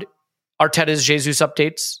around Arteta's Jesus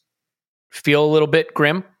updates feel a little bit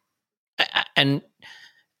grim, and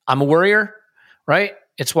I'm a worrier, right?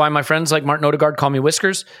 It's why my friends like Martin Odegaard call me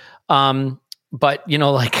Whiskers. But we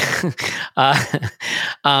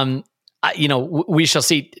shall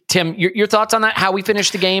see. Tim, your thoughts on that? How we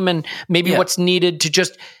finish the game, and maybe what's needed to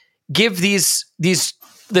just give this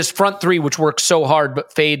front three, which works so hard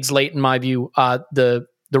but fades late, in my view, the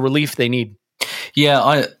relief they need.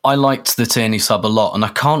 Yeah, I liked the Tierney sub a lot, and I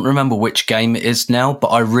can't remember which game it is now, but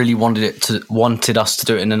I really wanted us to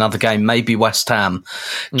do it in another game, maybe West Ham,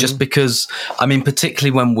 just because,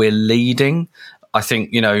 particularly when we're leading, I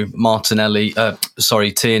think, Tierney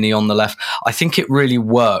on the left, I think it really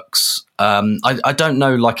works. I don't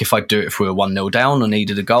know, if I'd do it if we were 1-0 down or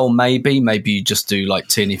needed a goal, maybe you just do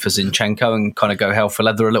Tierney for Zinchenko and kind of go hell for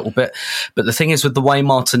leather a little bit. But the thing is, with the way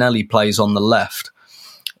Martinelli plays on the left,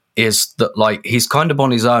 is that he's kind of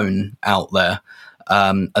on his own out there.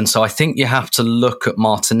 And so I think you have to look at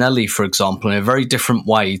Martinelli, for example, in a very different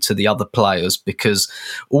way to the other players, because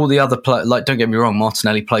all the other players, don't get me wrong,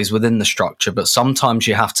 Martinelli plays within the structure, but sometimes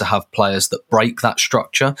you have to have players that break that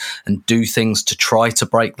structure and do things to try to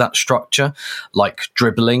break that structure, like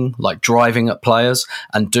dribbling, like driving at players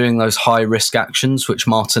and doing those high risk actions, which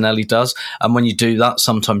Martinelli does. And when you do that,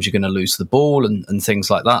 sometimes you're going to lose the ball and things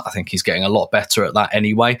like that. I think he's getting a lot better at that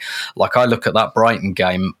anyway. I look at that Brighton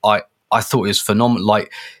game, I thought it was phenomenal.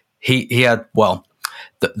 He had,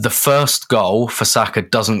 the first goal for Saka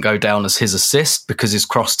doesn't go down as his assist because his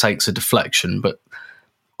cross takes a deflection. But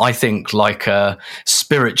I think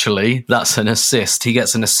spiritually, that's an assist. He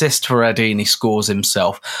gets an assist for Eddie and he scores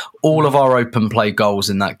himself. All of our open play goals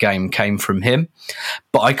in that game came from him.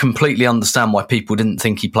 But I completely understand why people didn't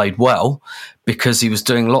think he played well, because he was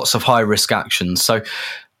doing lots of high risk actions. So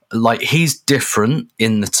like he's different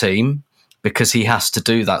in the team because he has to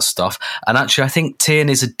do that stuff. And actually, I think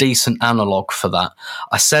Tierney is a decent analogue for that.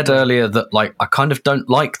 I said earlier that like I kind of don't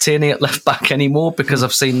like Tierney at left back anymore because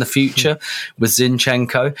I've seen the future with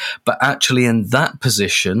Zinchenko. But actually in that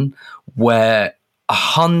position where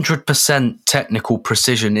 100% technical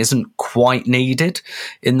precision isn't quite needed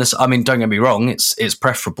in this. I mean, don't get me wrong, it's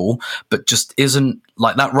preferable, but just isn't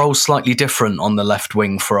like that role's slightly different on the left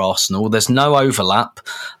wing for Arsenal. There's no overlap.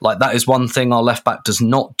 Like that is one thing our left back does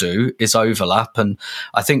not do is overlap. And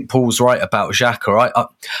I think Paul's right about Xhaka.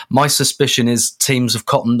 My suspicion is teams have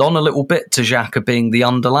cottoned on a little bit to Xhaka being the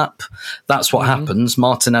underlap. That's what happens.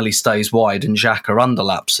 Martinelli stays wide and Xhaka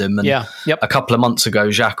underlaps him. And a couple of months ago,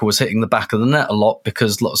 Xhaka was hitting the back of the net a lot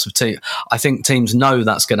because lots of I think teams know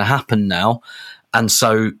that's going to happen now. And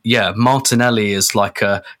so, Martinelli is like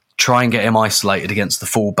try and get him isolated against the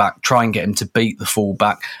fullback, try and get him to beat the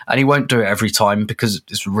fullback. And he won't do it every time because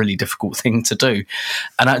it's a really difficult thing to do.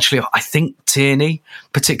 And actually, I think Tierney,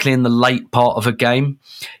 particularly in the late part of a game,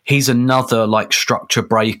 he's another like structure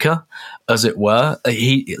breaker, as it were.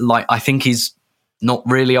 I think he's not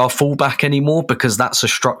really our fullback anymore because that's a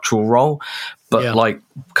structural role. But like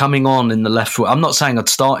coming on in the left foot, I'm not saying I'd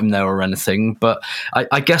start him there or anything, but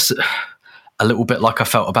I guess a little bit like I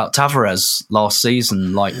felt about Tavares last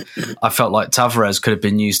season. Like I felt like Tavares could have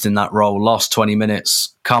been used in that role. Last 20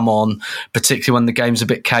 minutes, come on, particularly when the game's a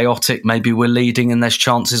bit chaotic. Maybe we're leading and there's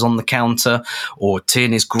chances on the counter, or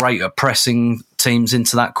Tierney's great at pressing teams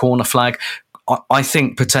into that corner flag. I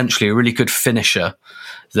think potentially a really good finisher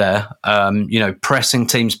there, pressing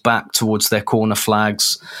teams back towards their corner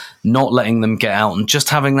flags, not letting them get out and just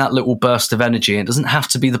having that little burst of energy. It doesn't have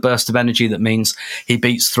to be the burst of energy that means he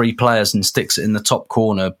beats 3 players and sticks it in the top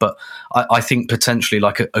corner, but I think potentially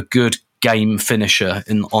like a good game finisher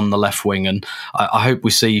on the left wing, and I hope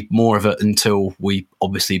we see more of it until we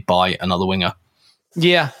obviously buy another winger.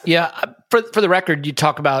 Yeah. For the record, you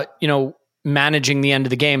talk about, managing the end of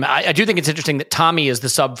the game. I do think it's interesting that Tommy is the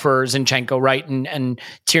sub for Zinchenko, right? And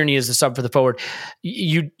Tierney is the sub for the forward.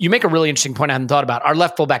 You make a really interesting point I hadn't thought about. Our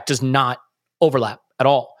left fullback does not overlap at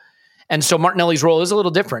all. And so Martinelli's role is a little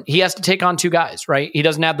different. He has to take on 2 guys, right? He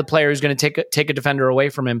doesn't have the player who's going to take a defender away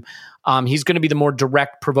from him. He's going to be the more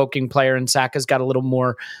direct, provoking player, and Saka's got a little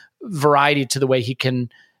more variety to the way he can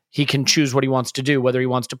choose what he wants to do, whether he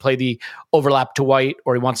wants to play the overlap to White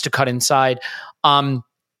or he wants to cut inside.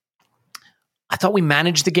 I thought we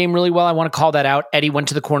managed the game really well. I want to call that out. Eddie went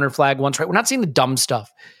to the corner flag once, right? We're not seeing the dumb stuff.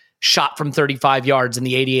 Shot from 35 yards in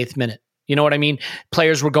the 88th minute. You know what I mean?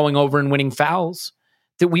 Players were going over and winning fouls.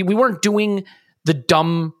 That we weren't doing the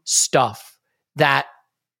dumb stuff that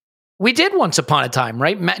we did once upon a time,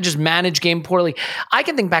 right? Just manage game poorly. I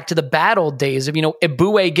can think back to the bad old days of,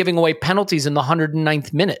 Eboué giving away penalties in the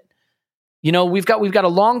 109th minute. We've got a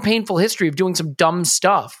long, painful history of doing some dumb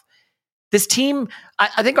stuff. This team,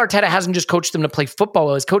 I think Arteta hasn't just coached them to play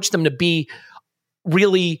football, he's coached them to be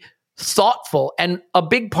really thoughtful. And a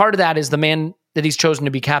big part of that is the man that he's chosen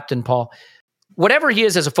to be captain, Paul. Whatever he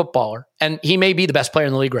is as a footballer, and he may be the best player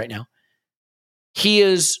in the league right now, he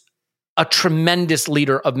is a tremendous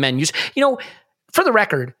leader of men. For the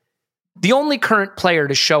record, the only current player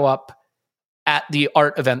to show up at the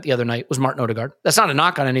art event the other night was Martin Odegaard. That's not a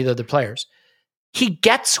knock on any of the other players. He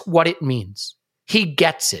gets what it means. He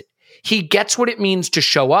gets it. He gets what it means to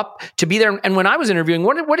show up, to be there. And when I was interviewing,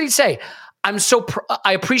 what did he say?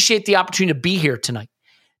 I appreciate the opportunity to be here tonight.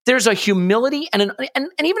 There's a humility and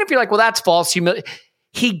even if you're like, well, that's false humility,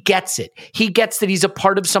 he gets it. He gets that he's a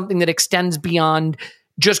part of something that extends beyond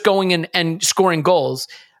just going and scoring goals.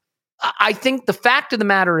 I think the fact of the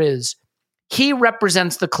matter is he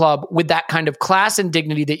represents the club with that kind of class and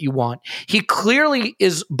dignity that you want. He clearly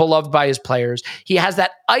is beloved by his players. He has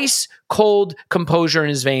that ice cold composure in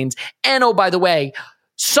his veins. And oh, by the way,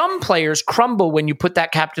 some players crumble when you put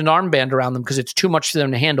that captain armband around them because it's too much for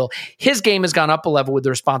them to handle. His game has gone up a level with the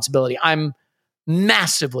responsibility. I'm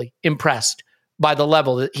massively impressed by the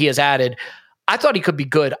level that he has added. I thought he could be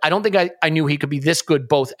good. I don't think I knew he could be this good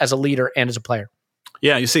both as a leader and as a player.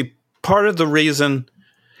 Yeah, you see, part of the reason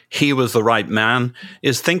he was the right man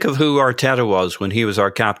is think of who Arteta was when he was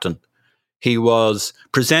our captain. He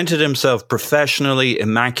presented himself professionally,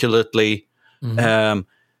 immaculately. Mm-hmm.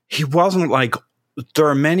 He wasn't like, there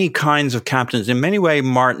are many kinds of captains. In many ways,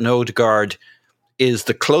 Martin Odegaard is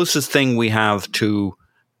the closest thing we have to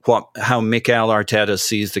how Mikel Arteta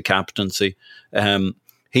sees the captaincy.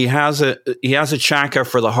 He has a Xhaka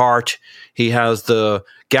for the heart. He has the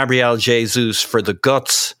Gabriel Jesus for the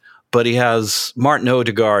guts. But he has Martin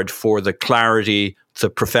Odegaard for the clarity, the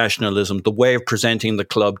professionalism, the way of presenting the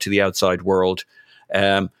club to the outside world.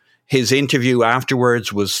 his interview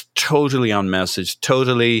afterwards was totally on message,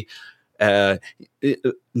 totally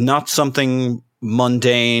not something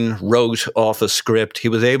mundane, wrote off a script. He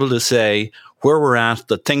was able to say where we're at,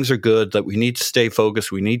 that things are good, that we need to stay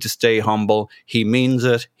focused, we need to stay humble. He means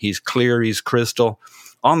it. He's clear. He's crystal.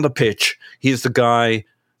 On the pitch, he's the guy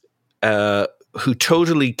who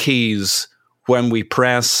totally keys when we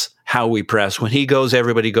press, how we press. When he goes,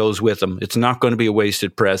 everybody goes with him. It's not going to be a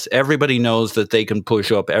wasted press. Everybody knows that they can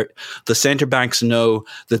push up. The centre backs know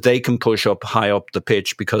that they can push up high up the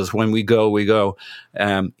pitch, because when we go, we go.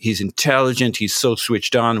 He's intelligent. He's so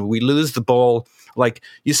switched on. We lose the ball. Like,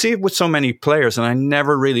 you see it with so many players, and I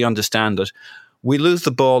never really understand it. We lose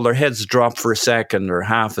the ball, their heads drop for a second or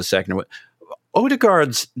half a second.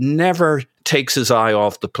 Odegaard's never takes his eye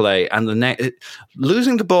off the play, and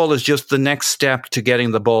losing the ball is just the next step to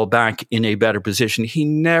getting the ball back in a better position. He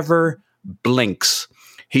never blinks.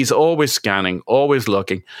 He's always scanning, always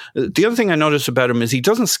looking. The other thing I notice about him is he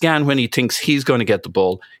doesn't scan when he thinks he's going to get the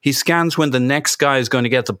ball. He scans when the next guy is going to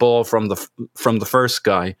get the ball from the first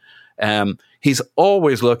guy. He's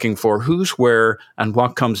always looking for who's where and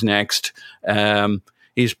what comes next.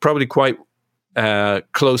 He's probably quite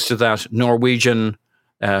close to that Norwegian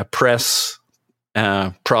chess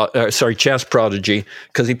prodigy,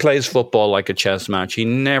 because he plays football like a chess match. He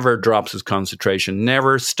never drops his concentration,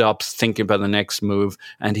 never stops thinking about the next move,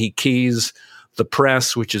 and he keys the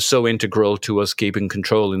press, which is so integral to us keeping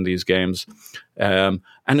control in these games.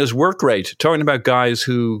 And his work rate, talking about guys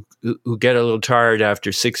who get a little tired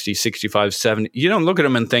after 60, 65, 70, you don't look at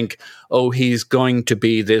him and think, oh, he's going to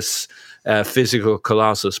be this physical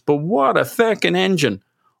colossus. But what a fucking engine.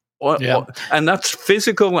 Yeah. And that's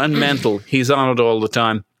physical and mental. He's on it all the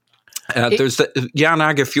time. There's Jan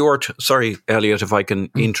Åge Fjord. Sorry, Elliot, if I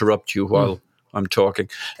can interrupt you while I'm talking.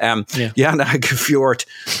 Jan Åge Fjord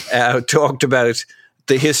talked about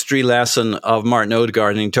the history lesson of Martin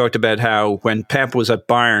Odegaard, and he talked about how when Pep was at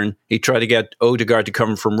Bayern, he tried to get Odegaard to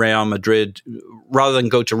come from Real Madrid. Rather than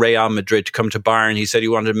go to Real Madrid, to come to Bayern, he said he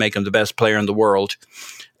wanted to make him the best player in the world.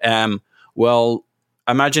 Well,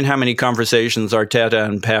 imagine how many conversations Arteta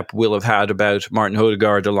and Pep will have had about Martin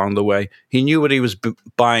Odegaard along the way. He knew what he was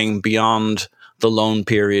buying beyond the loan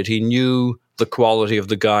period. He knew the quality of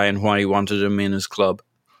the guy and why he wanted him in his club.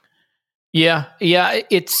 Yeah,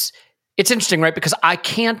 it's interesting, right? Because I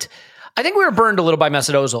think we were burned a little by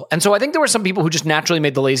Mesut Ozil. And so I think there were some people who just naturally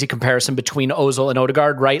made the lazy comparison between Ozil and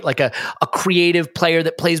Odegaard, right? Like a creative player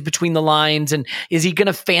that plays between the lines, and is he going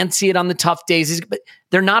to fancy it on the tough days? But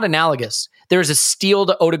they're not analogous. There's a steal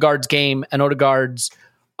to Odegaard's game and Odegaard's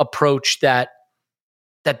approach that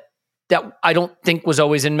I don't think was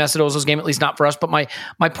always in Mesut Ozil's game, at least not for us. But my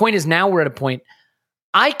point is, now we're at a point,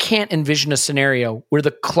 I can't envision a scenario where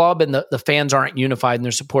the club and the fans aren't unified in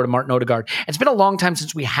their support of Martin Odegaard. It's been a long time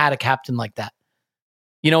since we had a captain like that.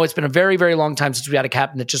 It's been a very, very long time since we had a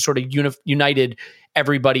captain that just sort of united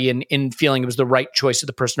everybody in feeling it was the right choice of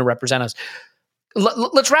the person to represent us.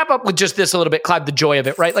 Let's wrap up with just this a little bit, Clive, the joy of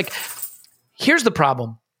it, right? Like, here's the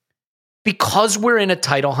problem. Because we're in a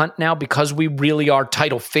title hunt now, because we really are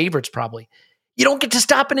title favorites probably, you don't get to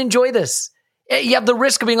stop and enjoy this. You have the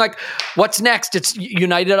risk of being like, what's next? It's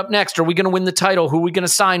United up next. Are we going to win the title? Who are we going to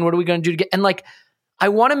sign? What are we going to do to get? And like, I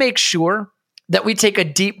want to make sure that we take a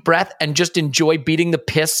deep breath and just enjoy beating the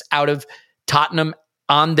piss out of Tottenham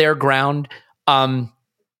on their ground. Winning,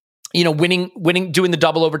 doing the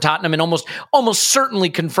double over Tottenham, and almost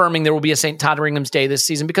certainly confirming there will be a St. Totteringham's Day this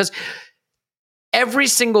season, because every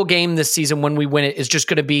single game this season, when we win it, is just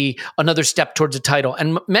going to be another step towards a title.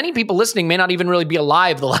 And many people listening may not even really be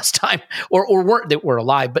alive the last time, or weren't. They were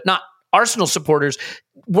alive, but not Arsenal supporters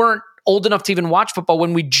weren't old enough to even watch football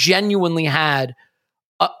when we genuinely had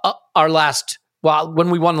when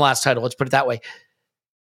we won the last title. Let's put it that way.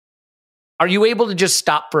 Are you able to just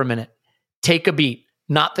stop for a minute, take a beat,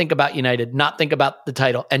 not think about United, not think about the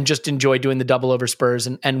title, and just enjoy doing the double over Spurs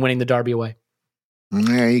and winning the derby away?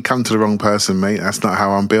 Yeah, you come to the wrong person, mate. That's not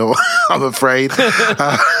how I'm built, I'm afraid.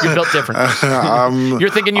 You're built different. You're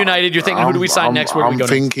thinking United. You're thinking, who do we sign next? Where do we go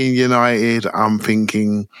next? I'm thinking United. I'm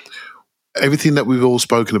thinking everything that we've all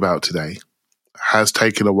spoken about today has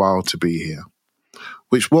taken a while to be here.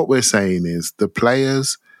 Which what we're saying is the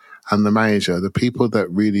players and the manager, the people that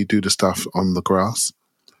really do the stuff on the grass,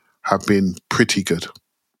 have been pretty good.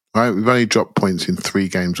 Right? We've only dropped points in 3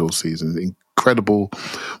 games all season. Incredible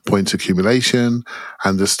points accumulation,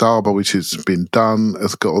 and the style by which it's been done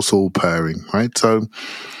has got us all purring, right? So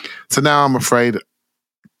now I'm afraid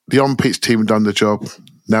the on-pitch team have done the job.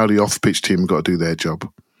 Now the off-pitch team have got to do their job.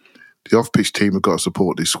 The off-pitch team have got to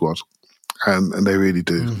support this squad, and they really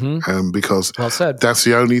do, because well said. That's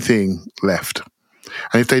the only thing left.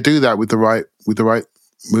 And if they do that with the right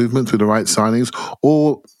movements, with the right signings,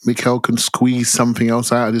 or Mikel can squeeze something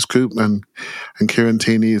else out of this group, and Kieran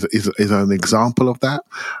Tierney is an example of that.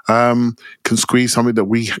 Can squeeze something that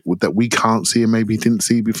we can't see and maybe didn't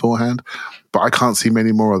see beforehand. But I can't see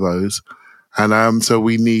many more of those. And so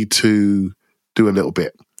we need to do a little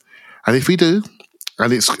bit. And if we do,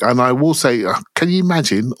 and I will say, can you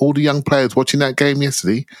imagine all the young players watching that game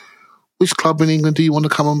yesterday? Which club in England do you want to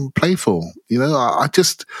come and play for? You know,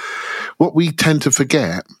 what we tend to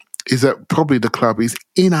forget is that probably the club is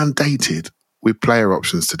inundated with player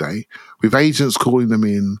options today, with agents calling them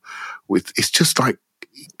in. It's just like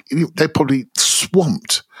they're probably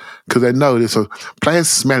swamped because they know this. So players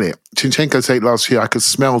smell it. Zinchenko said last year, I could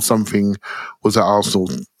smell something was at Arsenal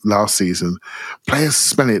last season. Players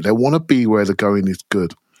smell it. They want to be where the going is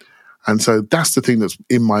good. And so that's the thing that's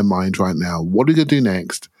in my mind right now. What are we going to do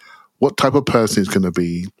next? What type of person is going to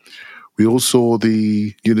be? We all saw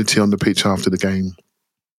the unity on the pitch after the game.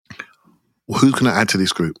 Who's going to add to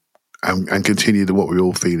this group and continue to what we're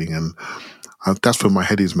all feeling? And that's where my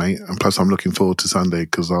head is, mate. And plus, I'm looking forward to Sunday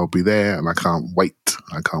because I'll be there and I can't wait.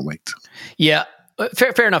 Yeah,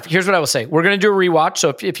 fair enough. Here's what I will say. We're going to do a rewatch.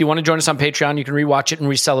 So if you want to join us on Patreon, you can rewatch it and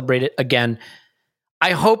re-celebrate it again.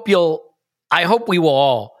 I hope we will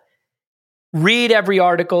all read every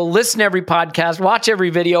article, listen to every podcast, watch every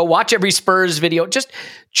video, watch every Spurs video. Just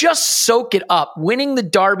soak it up. Winning the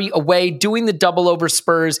derby away, doing the double over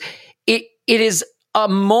Spurs. It is a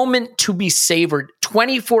moment to be savored.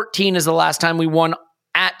 2014 is the last time we won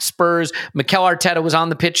at Spurs. Mikel Arteta was on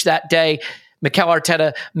the pitch that day. Mikel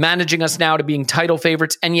Arteta managing us now to being title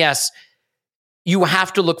favorites. And yes, you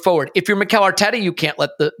have to look forward. If you're Mikel Arteta, you can't let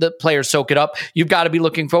the players soak it up. You've got to be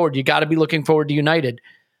looking forward. You got to be looking forward to United.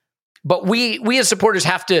 But we as supporters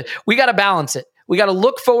we got to balance it. We got to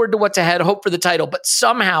look forward to what's ahead, hope for the title, but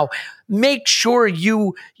somehow make sure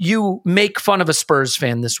you make fun of a Spurs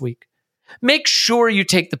fan this week. Make sure you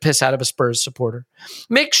take the piss out of a Spurs supporter.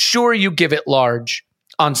 Make sure you give it large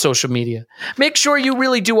on social media. Make sure you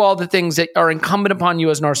really do all the things that are incumbent upon you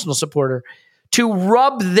as an Arsenal supporter to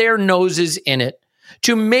rub their noses in it,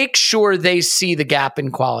 to make sure they see the gap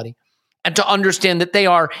in quality and to understand that they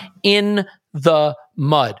are in the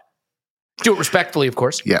mud. Do it respectfully, of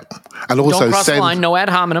course. Yeah. And also don't cross the line, no ad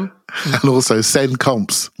hominem. And also send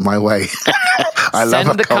comps my way.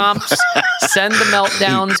 Send the comps, send the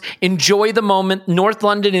meltdowns, enjoy the moment. North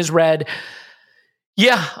London is red.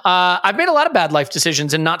 Yeah, I've made a lot of bad life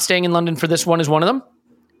decisions, and not staying in London for this one is one of them.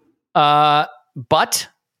 But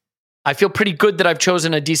I feel pretty good that I've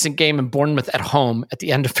chosen a decent game in Bournemouth at home at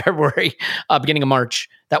the end of February, beginning of March.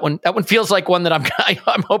 That one feels like one that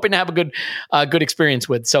I'm hoping to have a good experience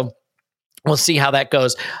with. So we'll see how that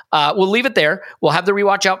goes. We'll leave it there. We'll have the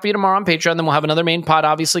rewatch out for you tomorrow on Patreon. Then we'll have another main pod,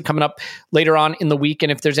 obviously, coming up later on in the week.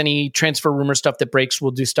 And if there's any transfer rumor stuff that breaks, we'll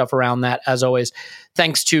do stuff around that, as always.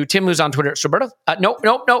 Thanks to Tim, who's on Twitter. Roberto? Nope.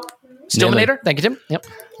 Stillmanator. Thank you, Tim. Yep.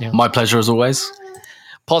 Yeah. My pleasure, as always.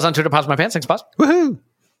 Paul's on Twitter. Pause my pants. Thanks, Pause. Woohoo!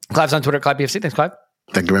 Clive's on Twitter. Clive PFC. Thanks, Clive.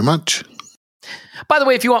 Thank you very much. By the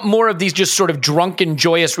way, if you want more of these just sort of drunken,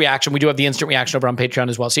 joyous reaction, we do have the instant reaction over on Patreon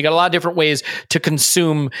as well. So you got a lot of different ways to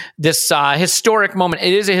consume this historic moment.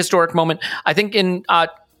 It is a historic moment. I think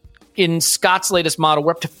in Scott's latest model,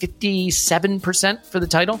 we're up to 57% for the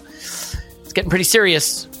title. It's getting pretty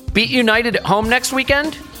serious. Beat United at home next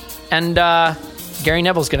weekend, and Gary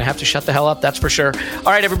Neville's going to have to shut the hell up, that's for sure.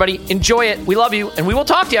 All right, everybody, enjoy it. We love you, and we will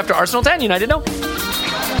talk to you after Arsenal 10, United no.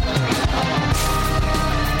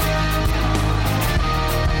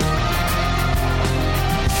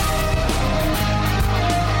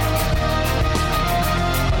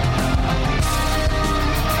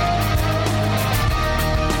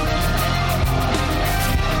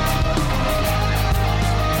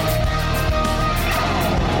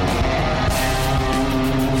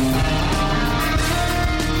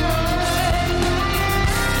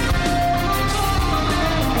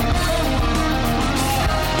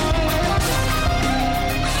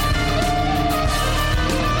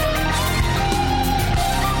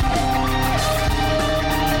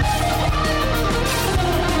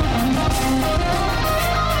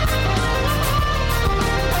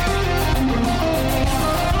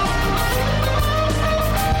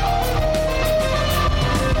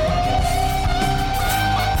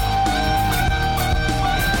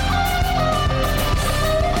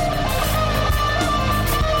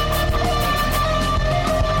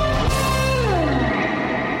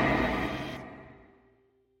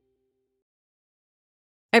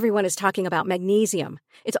 Everyone is talking about magnesium.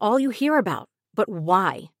 It's all you hear about. But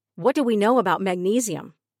why? What do we know about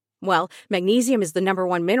magnesium? Well, magnesium is the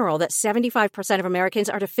 #1 mineral that 75% of Americans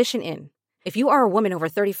are deficient in. If you are a woman over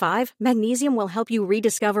 35, magnesium will help you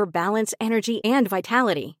rediscover balance, energy, and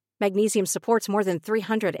vitality. Magnesium supports more than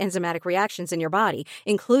 300 enzymatic reactions in your body,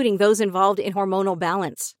 including those involved in hormonal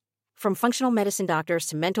balance. From functional medicine doctors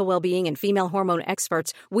to mental well-being and female hormone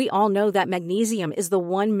experts, we all know that magnesium is the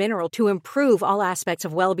one mineral to improve all aspects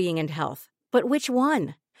of well-being and health. But which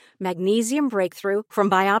one? Magnesium Breakthrough from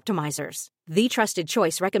Bioptimizers, the trusted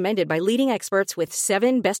choice recommended by leading experts with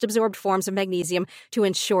 7 best-absorbed forms of magnesium to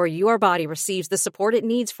ensure your body receives the support it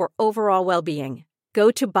needs for overall well-being.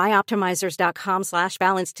 Go to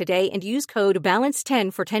bioptimizers.com/balance today and use code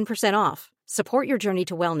BALANCE10 for 10% off. Support your journey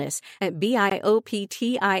to wellness at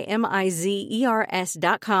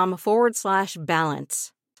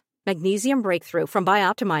bioptimizers.com/balance. Magnesium Breakthrough from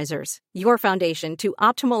Bioptimizers, your foundation to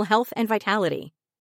optimal health and vitality.